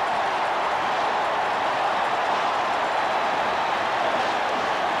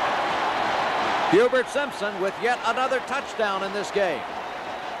 Hubert Simpson with yet another touchdown in this game.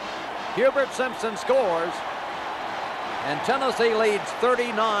 Hubert Simpson scores, and Tennessee leads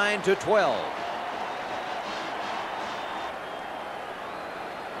 39-12.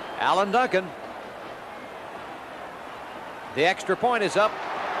 Alan Duncan. The extra point is up.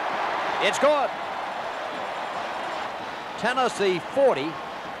 It's good. Tennessee 40,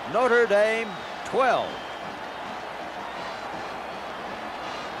 Notre Dame 12.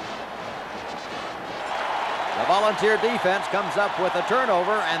 The Volunteer defense comes up with a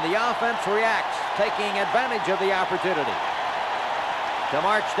turnover, and the offense reacts, taking advantage of the opportunity to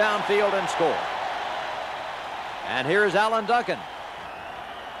march downfield and score. And here's Alan Duncan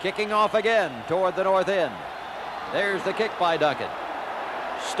kicking off again toward the north end. There's the kick by Duncan.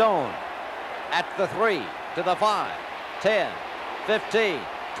 Stone at the 3, to the 5, 10, 15,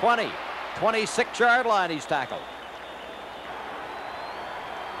 20, 26-yard line he's tackled.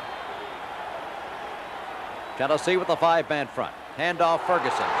 Tennessee with the 5-man front. Handoff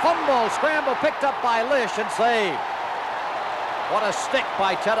Ferguson. Fumble, scramble, picked up by Lish and saved. What a stick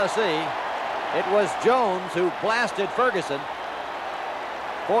by Tennessee. It was Jones who blasted Ferguson,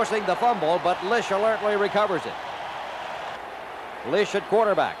 forcing the fumble, but Lish alertly recovers it. Lish at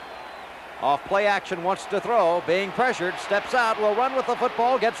quarterback. Off play action, wants to throw, being pressured, steps out, will run with the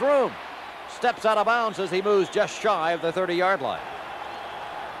football, gets room. Steps out of bounds as he moves just shy of the 30-yard line.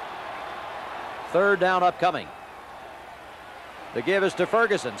 3rd down upcoming. The give is to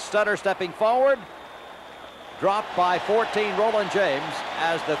Ferguson. Stutter stepping forward. Dropped by 14, Roland James,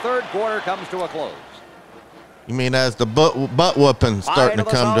 as the 3rd quarter comes to a close. You mean as the butt whooping starting to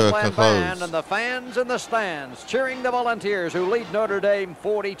come to a close? And the fans in the stands cheering the Volunteers, who lead Notre Dame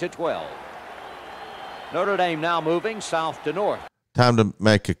 40-12. Notre Dame now moving south to north. Time to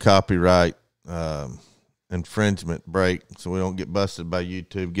make a copyright infringement break so we don't get busted by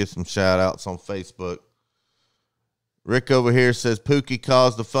YouTube. Get some shout outs on Facebook. Rick over here says Pookie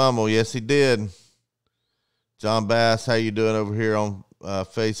caused the fumble. Yes, he did. John Bass, how you doing over here on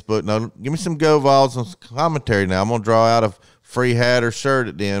Facebook. No, give me some Go Vols and commentary now. I'm going to draw out a free hat or shirt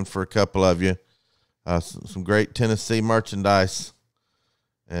at the end for a couple of you. Some great Tennessee merchandise.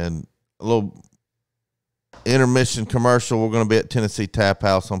 And a little intermission commercial. We're going to be at Tennessee Tap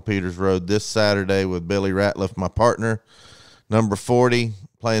House on Peters Road this Saturday with Billy Ratliff, my partner, number 40,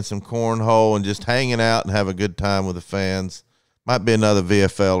 playing some cornhole and just hanging out and have a good time with the fans. Might be another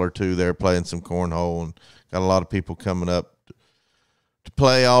VFL or two there playing some cornhole, and got a lot of people coming up to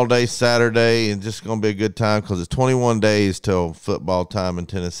play all day Saturday, and just going to be a good time because it's 21 days till football time in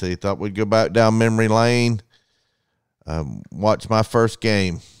Tennessee. Thought we'd go back down memory lane, watch my first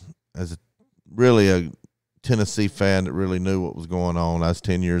game as really a Tennessee fan that really knew what was going on. I was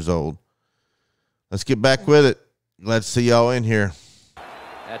 10 years old. Let's get back with it. Glad to see y'all in here.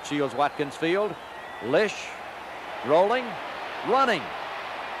 At Shields-Watkins Field, Lish rolling, running.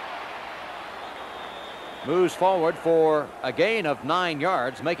 Moves forward for a gain of 9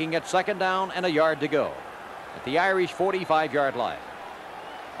 yards, making it 2nd down and a yard to go at the Irish 45-yard line.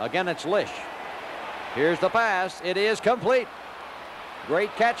 Again, it's Lish. Here's the pass. It is complete.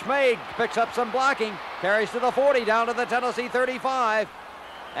 Great catch made. Picks up some blocking. Carries to the 40, down to the Tennessee 35,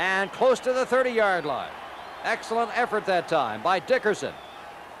 and close to the 30-yard line. Excellent effort that time by Dickerson.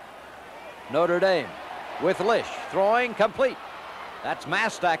 Notre Dame with Lish throwing complete. That's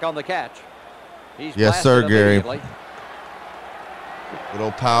Mastak on the catch. He's yes, sir, Gary. Good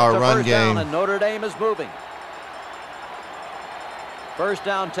old power run first game. Down, and Notre Dame is moving. 1st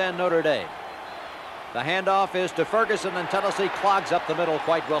down, 10, Notre Dame. The handoff is to Ferguson, and Tennessee clogs up the middle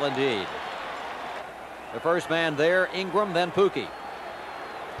quite well indeed. The first man there, Ingram, then Pookie.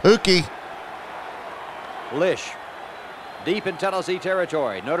 Pookie. Lish. Deep in Tennessee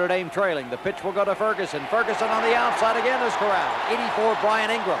territory. Notre Dame trailing. The pitch will go to Ferguson. Ferguson on the outside again is corralled. 84,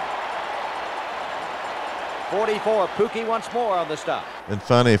 Brian Ingram. 44, Pookie once more on the stop. Been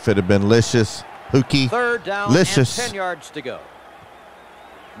funny if it had been Licious, Pookie. 3rd down Licious. and 10 yards to go.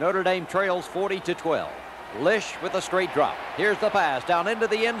 Notre Dame trails 40-12. Lish with a straight drop. Here's the pass down into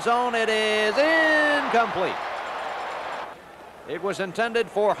the end zone. It is incomplete. It was intended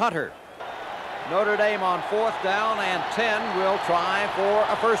for Hunter. Notre Dame on 4th down and 10 will try for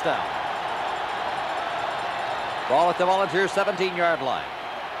a 1st down. Ball at the Volunteers 17-yard line.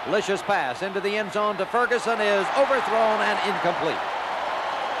 Lish's pass into the end zone to Ferguson is overthrown and incomplete.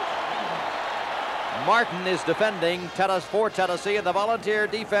 Martin is defending for Tennessee, and the Volunteer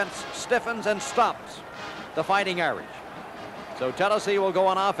defense stiffens and stops the Fighting Irish. So Tennessee will go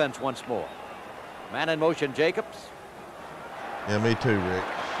on offense once more. Man in motion, Jacobs. Yeah, me too, Rick.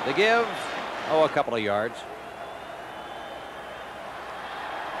 The give, a couple of yards.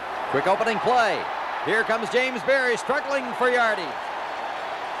 Quick opening play. Here comes James Berry struggling for yardage.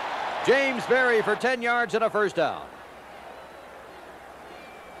 James Berry for 10 yards and a 1st down.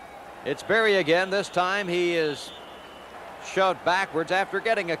 It's Berry again. This time he is shoved backwards after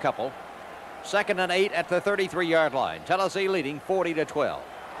getting a couple. 2nd and 8 at the 33-yard line. Tennessee leading 40-12.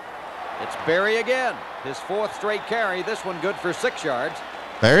 It's Berry again. His 4th straight carry. This one good for 6 yards.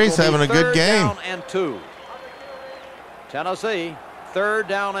 Berry's having a good game. 3rd down and 2. Tennessee, 3rd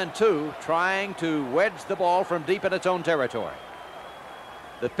down and 2, trying to wedge the ball from deep in its own territory.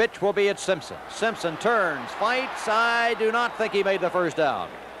 The pitch will be at Simpson. Simpson turns, fights. I do not think he made the 1st down.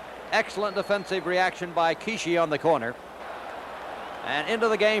 Excellent defensive reaction by Kishi on the corner. And into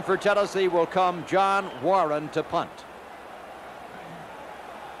the game for Tennessee will come John Warren to punt.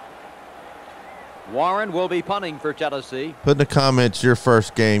 Warren will be punting for Tennessee. Put in the comments your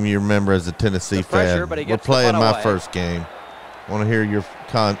first game you remember as a Tennessee fan. We're playing my first game. I want to hear your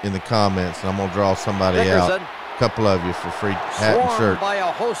in the comments, and I'm going to draw somebody Dickerson. out. A couple of you for free hat and shirt. By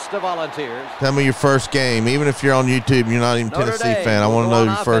a host of Volunteers. Tell me your first game. Even if you're on YouTube and you're not even a Tennessee fan, I want to know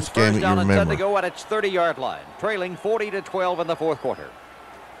your first game that you remember. 10 to go at its 30-yard line, trailing 40-12 in the 4th quarter.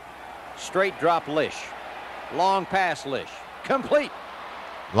 Straight drop Lish. Long pass Lish. Complete.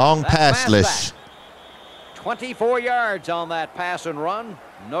 Long pass Lish. 24 yards on that pass and run.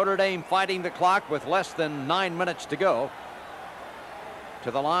 Notre Dame fighting the clock with less than 9 minutes to go.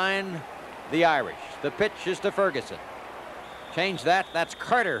 To the line, the Irish. The pitch is to Ferguson. Change that. That's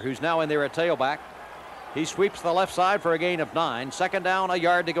Carter, who's now in there at tailback. He sweeps the left side for a gain of 9. 2nd down, a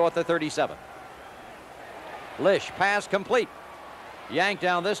yard to go at the 37. Lish, pass complete. Yanked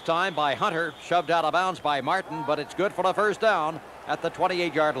down this time by Hunter. Shoved out of bounds by Martin, but it's good for the 1st down at the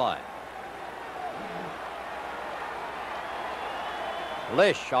 28-yard line.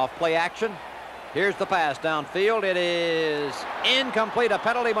 Lish off play action. Here's the pass downfield. It is incomplete. A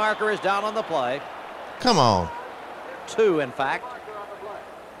penalty marker is down on the play. Come on. 2, in fact.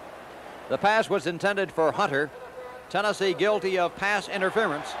 The pass was intended for Hunter. Tennessee guilty of pass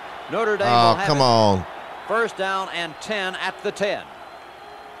interference. Notre Dame will have come it. on. First down and 10 at the 10.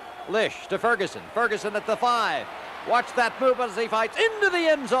 Lish to Ferguson. Ferguson at the 5. Watch that movement as he fights into the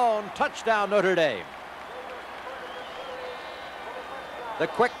end zone. Touchdown, Notre Dame. The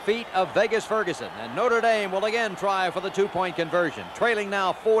quick feet of Vegas Ferguson. And Notre Dame will again try for the 2-point conversion. Trailing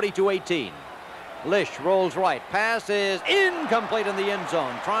now 40-18. Lish rolls right. Pass is incomplete in the end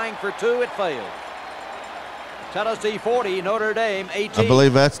zone. Trying for 2, it failed. Tennessee 40, Notre Dame 18. I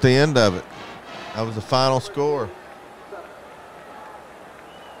believe that's the end of it. That was the final score.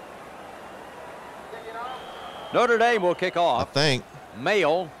 Notre Dame will kick I off. think.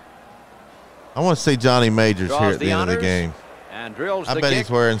 Mail I want to see Johnny Majors draws here at the end of the honors game. and drills I the bet kick he's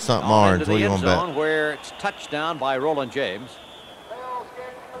wearing something on orange. into What do the you end want to bet? zone where it's touchdown by Roland James.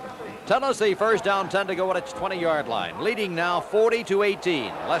 Tennessee first down, 10 to go at its 20-yard line. Leading now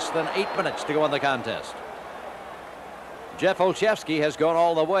 40-18. Less than 8 minutes to go in the contest. Jeff Olszewski has gone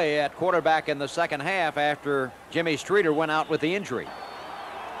all the way at quarterback in the second half after Jimmy Streeter went out with the injury.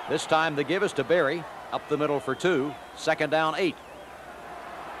 This time the give is to Berry. Up the middle for 2. Second down 8.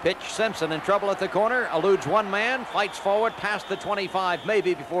 Pitch Simpson in trouble at the corner. Eludes one man. Fights forward past the 25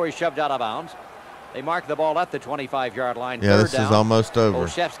 maybe before he's shoved out of bounds. They mark the ball at the 25-yard line. Yeah, Third this down. is almost over.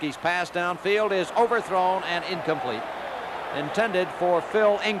 Olszewski's pass downfield is overthrown and incomplete. Intended for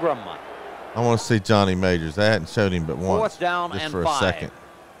Phil Ingram. I want to see Johnny Majors. I hadn't showed him but once. Fourth down just and for 5. a second.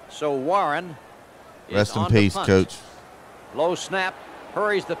 So Warren is Rest in on to peace, punt. Coach. Low snap,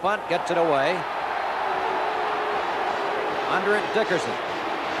 hurries the punt, gets it away. Under it, Dickerson.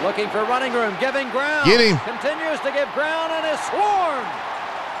 Looking for running room, giving ground. Get him. Continues to give ground and is swarmed.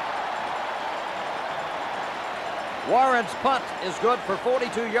 Warren's punt is good for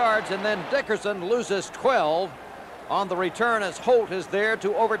 42 yards, and then Dickerson loses 12 on the return as Holt is there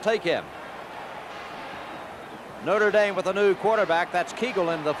to overtake him. Notre Dame with a new quarterback. That's Kegel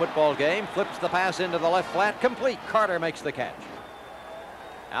in the football game. Flips the pass into the left flat. Complete. Carter makes the catch.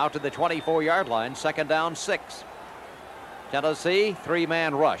 Out to the 24-yard line. Second down 6. Tennessee,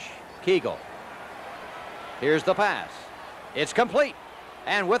 3-man rush. Kegel. Here's the pass. It's complete.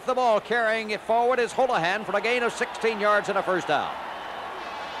 And with the ball carrying it forward is Holohan for a gain of 16 yards and a first down.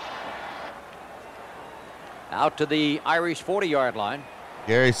 Out to the Irish 40-yard line.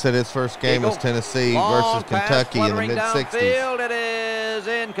 Gary said his first game was Kegel. Tennessee Long versus pass Kentucky in the fluttering mid-60s. downfield. It is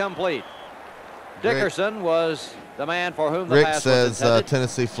incomplete. Dickerson was the man for whom the Rick pass says was intended.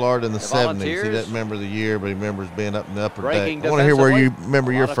 Tennessee, Florida in the 70s. He Volunteers. doesn't remember the year, but he remembers being up in the upper deck. Breaking I want to hear where you defensively.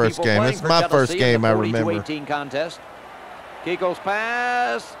 remember A your lot of first people game. playing It's for my first Tennessee in game the I remember. 40-18 contest. Kegel's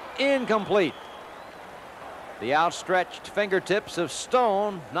pass incomplete. The outstretched fingertips of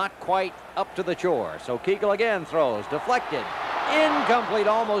Stone not quite up to the chore. So Kegel again throws. Deflected. Incomplete.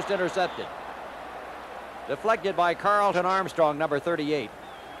 Almost intercepted. Deflected by Carlton Armstrong, number 38.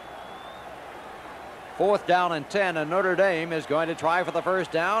 Fourth down and 10, and Notre Dame is going to try for the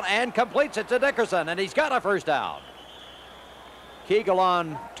first down and completes it to Dickerson, and he's got a first down. Kegel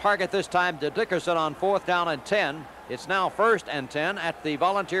on target this time to Dickerson on fourth down and 10. It's now first and 10 at the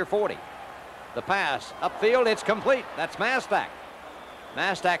Volunteer 40. The pass upfield, it's complete. That's Mastak.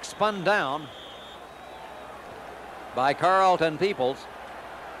 Mastak spun down by Carlton Peoples.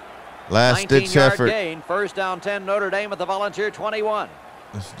 Last-ditch 19-yard effort. gain. First down 10, Notre Dame at the Volunteer 21.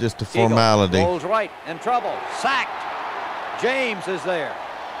 It's just a Kegel formality. rolls right, in trouble. Sacked. James is there.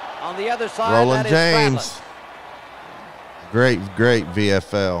 On the other side, Roland that is James. Great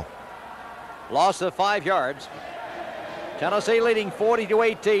VFL. Loss of 5 yards. Tennessee leading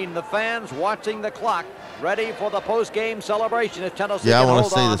 40-18. The fans watching the clock, ready for the post-game celebration if Tennessee Yeah, I can wanna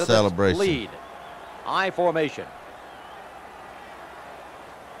hold see on the to this celebration. lead. I formation.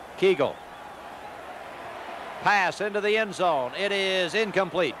 Kegel. Pass into the end zone. It is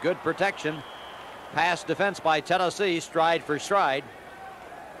incomplete. Good protection. Pass defense by Tennessee, stride for stride.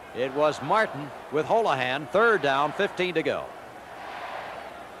 It was Martin with Holohan. Third down, 15 to go.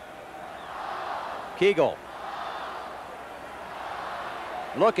 Kegel.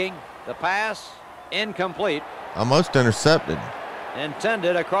 Looking. The pass incomplete. Almost intercepted.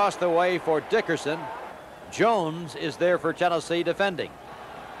 Intended across the way for Dickerson. Jones is there for Tennessee defending.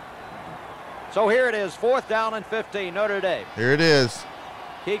 So here it is, fourth down and 15, Notre Dame. Here it is.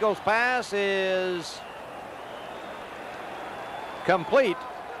 Kegel's pass is complete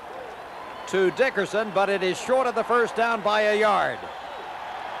to Dickerson, but it is short of the first down by a yard.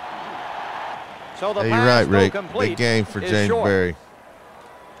 So the Hey, pass, you're right, though Rick. complete, Big game for is James short. Berry.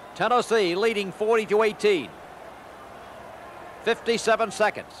 Tennessee leading 40-18. 57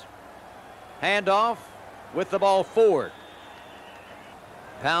 seconds. Handoff with the ball forward.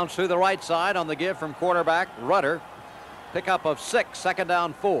 Pounds through the right side on the give from quarterback Rudder. Pickup of 6, second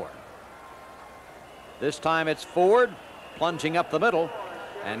down 4. This time it's Ford plunging up the middle,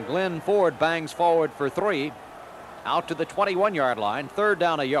 and Glenn Ford bangs forward for 3. Out to the 21-yard line, third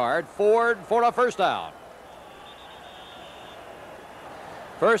down a yard. Ford for a first down.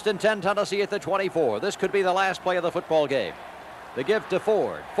 First and 10, Tennessee at the 24. This could be the last play of the football game. The give to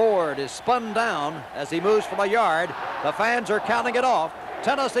Ford. Ford is spun down as he moves from a yard. The fans are counting it off.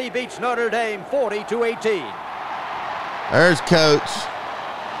 Tennessee beats Notre Dame 40-18. There's Coach.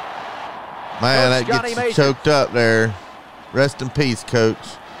 Man, that gets you choked up there. Rest in peace, Coach.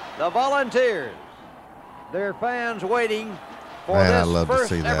 The Volunteers. Their fans waiting for Man, this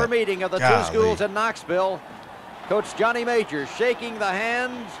first ever meeting of the two schools in Knoxville. Coach Johnny Majors shaking the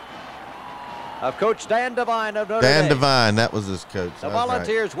hands of Coach Dan Devine of Notre Dame. Dan Devine, that was his coach. The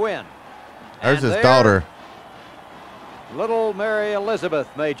Volunteers win. There's his daughter. Little Mary Elizabeth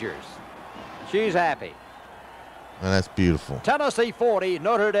Majors. She's happy. And that's beautiful. Tennessee 40,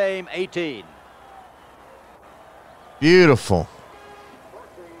 Notre Dame 18. Beautiful.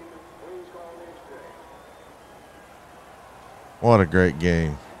 What a great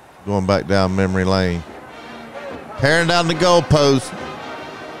game. Going back down memory lane. Tearing down the goalpost.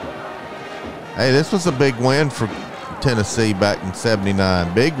 Hey, this was a big win for Tennessee back in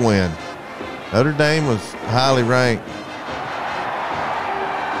 '79. Big win. Notre Dame was highly ranked.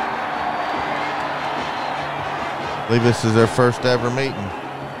 I believe this is their first ever meeting.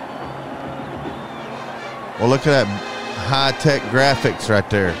 Well, look at that high-tech graphics right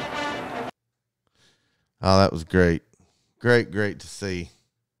there. Oh, that was great. Great to see.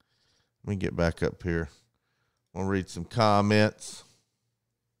 Let me get back up here. I'll read some comments.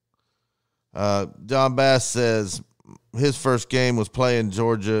 John Bass says his first game was playing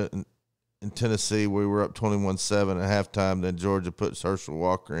Georgia and Tennessee. We were up 21-7 at halftime. Then Georgia puts Herschel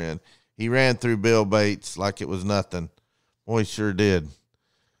Walker in. He ran through Bill Bates like it was nothing. Boy, he sure did.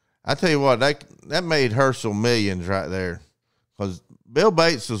 I tell you what, that made Herschel millions right there, because Bill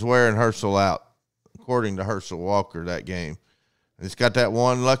Bates was wearing Herschel out, according to Herschel Walker, that game. He's got that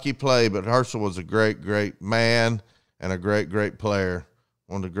one lucky play, but Herschel was a great man and a great player.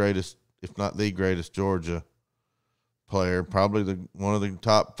 One of the greatest, if not the greatest, Georgia player. Probably one of the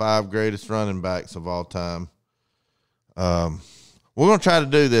top 5 greatest running backs of all time. We're going to try to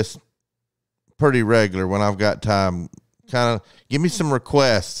do this pretty regular when I've got time. Kind of give me some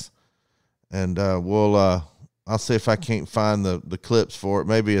requests, and I'll see if I can't find the clips for it.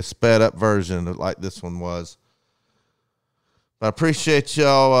 Maybe a sped up version like this one was. I appreciate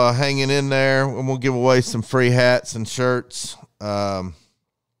y'all hanging in there, and we'll give away some free hats and shirts.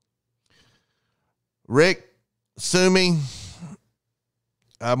 Rick, sue me.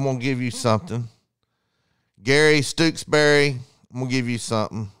 I'm going to give you something. Gary Stooksbury, I'm going to give you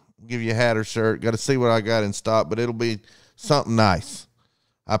something. I'll give you a hat or shirt. Got to see what I got in stock, but it'll be something nice.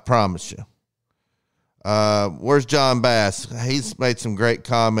 I promise you. Where's John Bass? He's made some great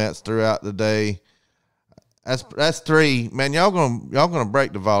comments throughout the day. That's 3. Man, y'all gonna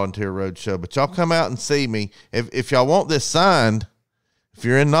break the Volunteer Road Show, but y'all come out and see me. If y'all want this signed, if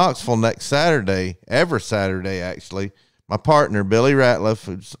you're in Knoxville next Saturday, every Saturday actually, my partner Billy Ratliff,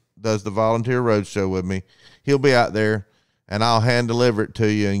 who does the Volunteer Road Show with me, he'll be out there, and I'll hand deliver it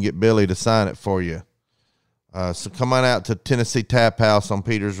to you and get Billy to sign it for you. So come on out to Tennessee Tap House on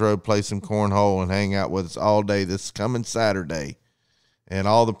Peters Road, play some cornhole, and hang out with us all day this coming Saturday. And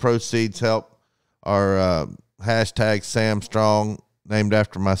all the proceeds help our hashtag Sam Strong, named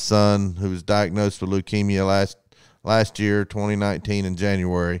after my son, who was diagnosed with leukemia last year, 2019, in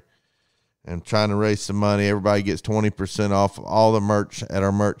January. And trying to raise some money. Everybody gets 20% off all the merch at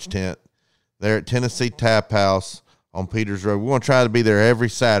our merch tent there at Tennessee Tap House on Peters Road. We're going to try to be there every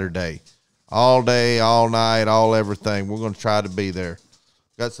Saturday. All day, all night, all everything. We're going to try to be there.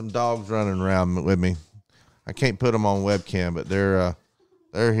 Got some dogs running around with me. I can't put them on webcam, but they're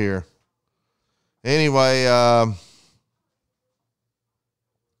here. Anyway, I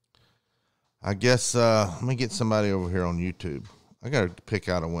guess let me get somebody over here on YouTube. I got to pick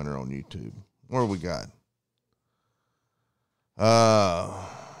out a winner on YouTube. What do we got?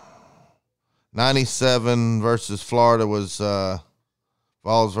 97 versus Florida was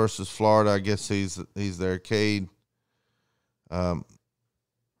Vols versus Florida. I guess he's there. Cade.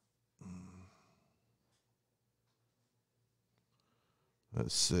 Let's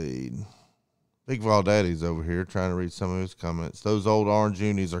see. Big Vol Daddy's over here trying to read some of his comments. Those old orange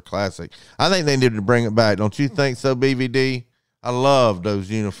unis are classic. I think they need to bring it back. Don't you think so, BVD? I love those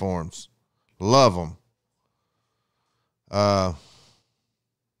uniforms. Love them. How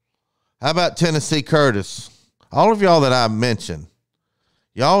about Tennessee Curtis? All of y'all that I mentioned,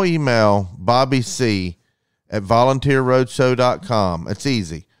 y'all email Bobby C at volunteerroadshow.com. It's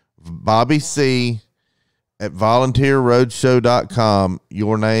easy. Bobby C at volunteerroadshow.com,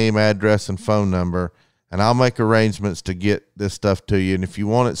 your name, address, and phone number, and I'll make arrangements to get this stuff to you. And if you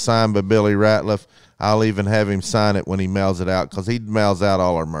want it signed by Billy Ratliff, I'll even have him sign it when he mails it out, because he mails out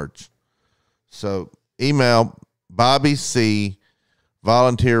all our merch. So email Bobby C,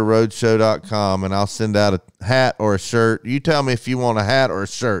 volunteerroadshow.com, and I'll send out a hat or a shirt. You tell me if you want a hat or a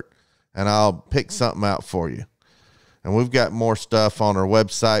shirt, and I'll pick something out for you. And we've got more stuff on our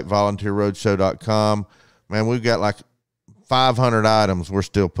website, volunteerroadshow.com. Man, we've got like 500 items we're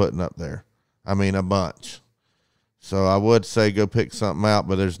still putting up there. I mean, a bunch. So I would say go pick something out,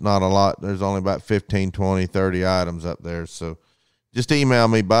 but there's not a lot. There's only about 15, 20, 30 items up there. So just email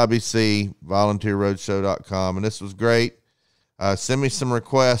me, Bobby C, volunteerroadshow.com. And this was great. Send me some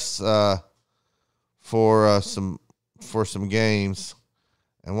requests for some games.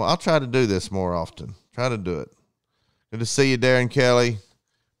 And I'll try to do this more often. Try to do it. Good to see you, Darren Kelly.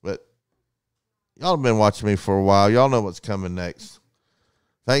 But y'all have been watching me for a while. Y'all know what's coming next.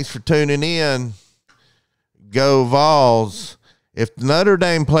 Thanks for tuning in. Go Vols. If the Notre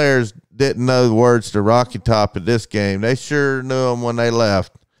Dame players didn't know the words to Rocky Top at this game, they sure knew them when they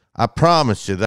left. I promise you that.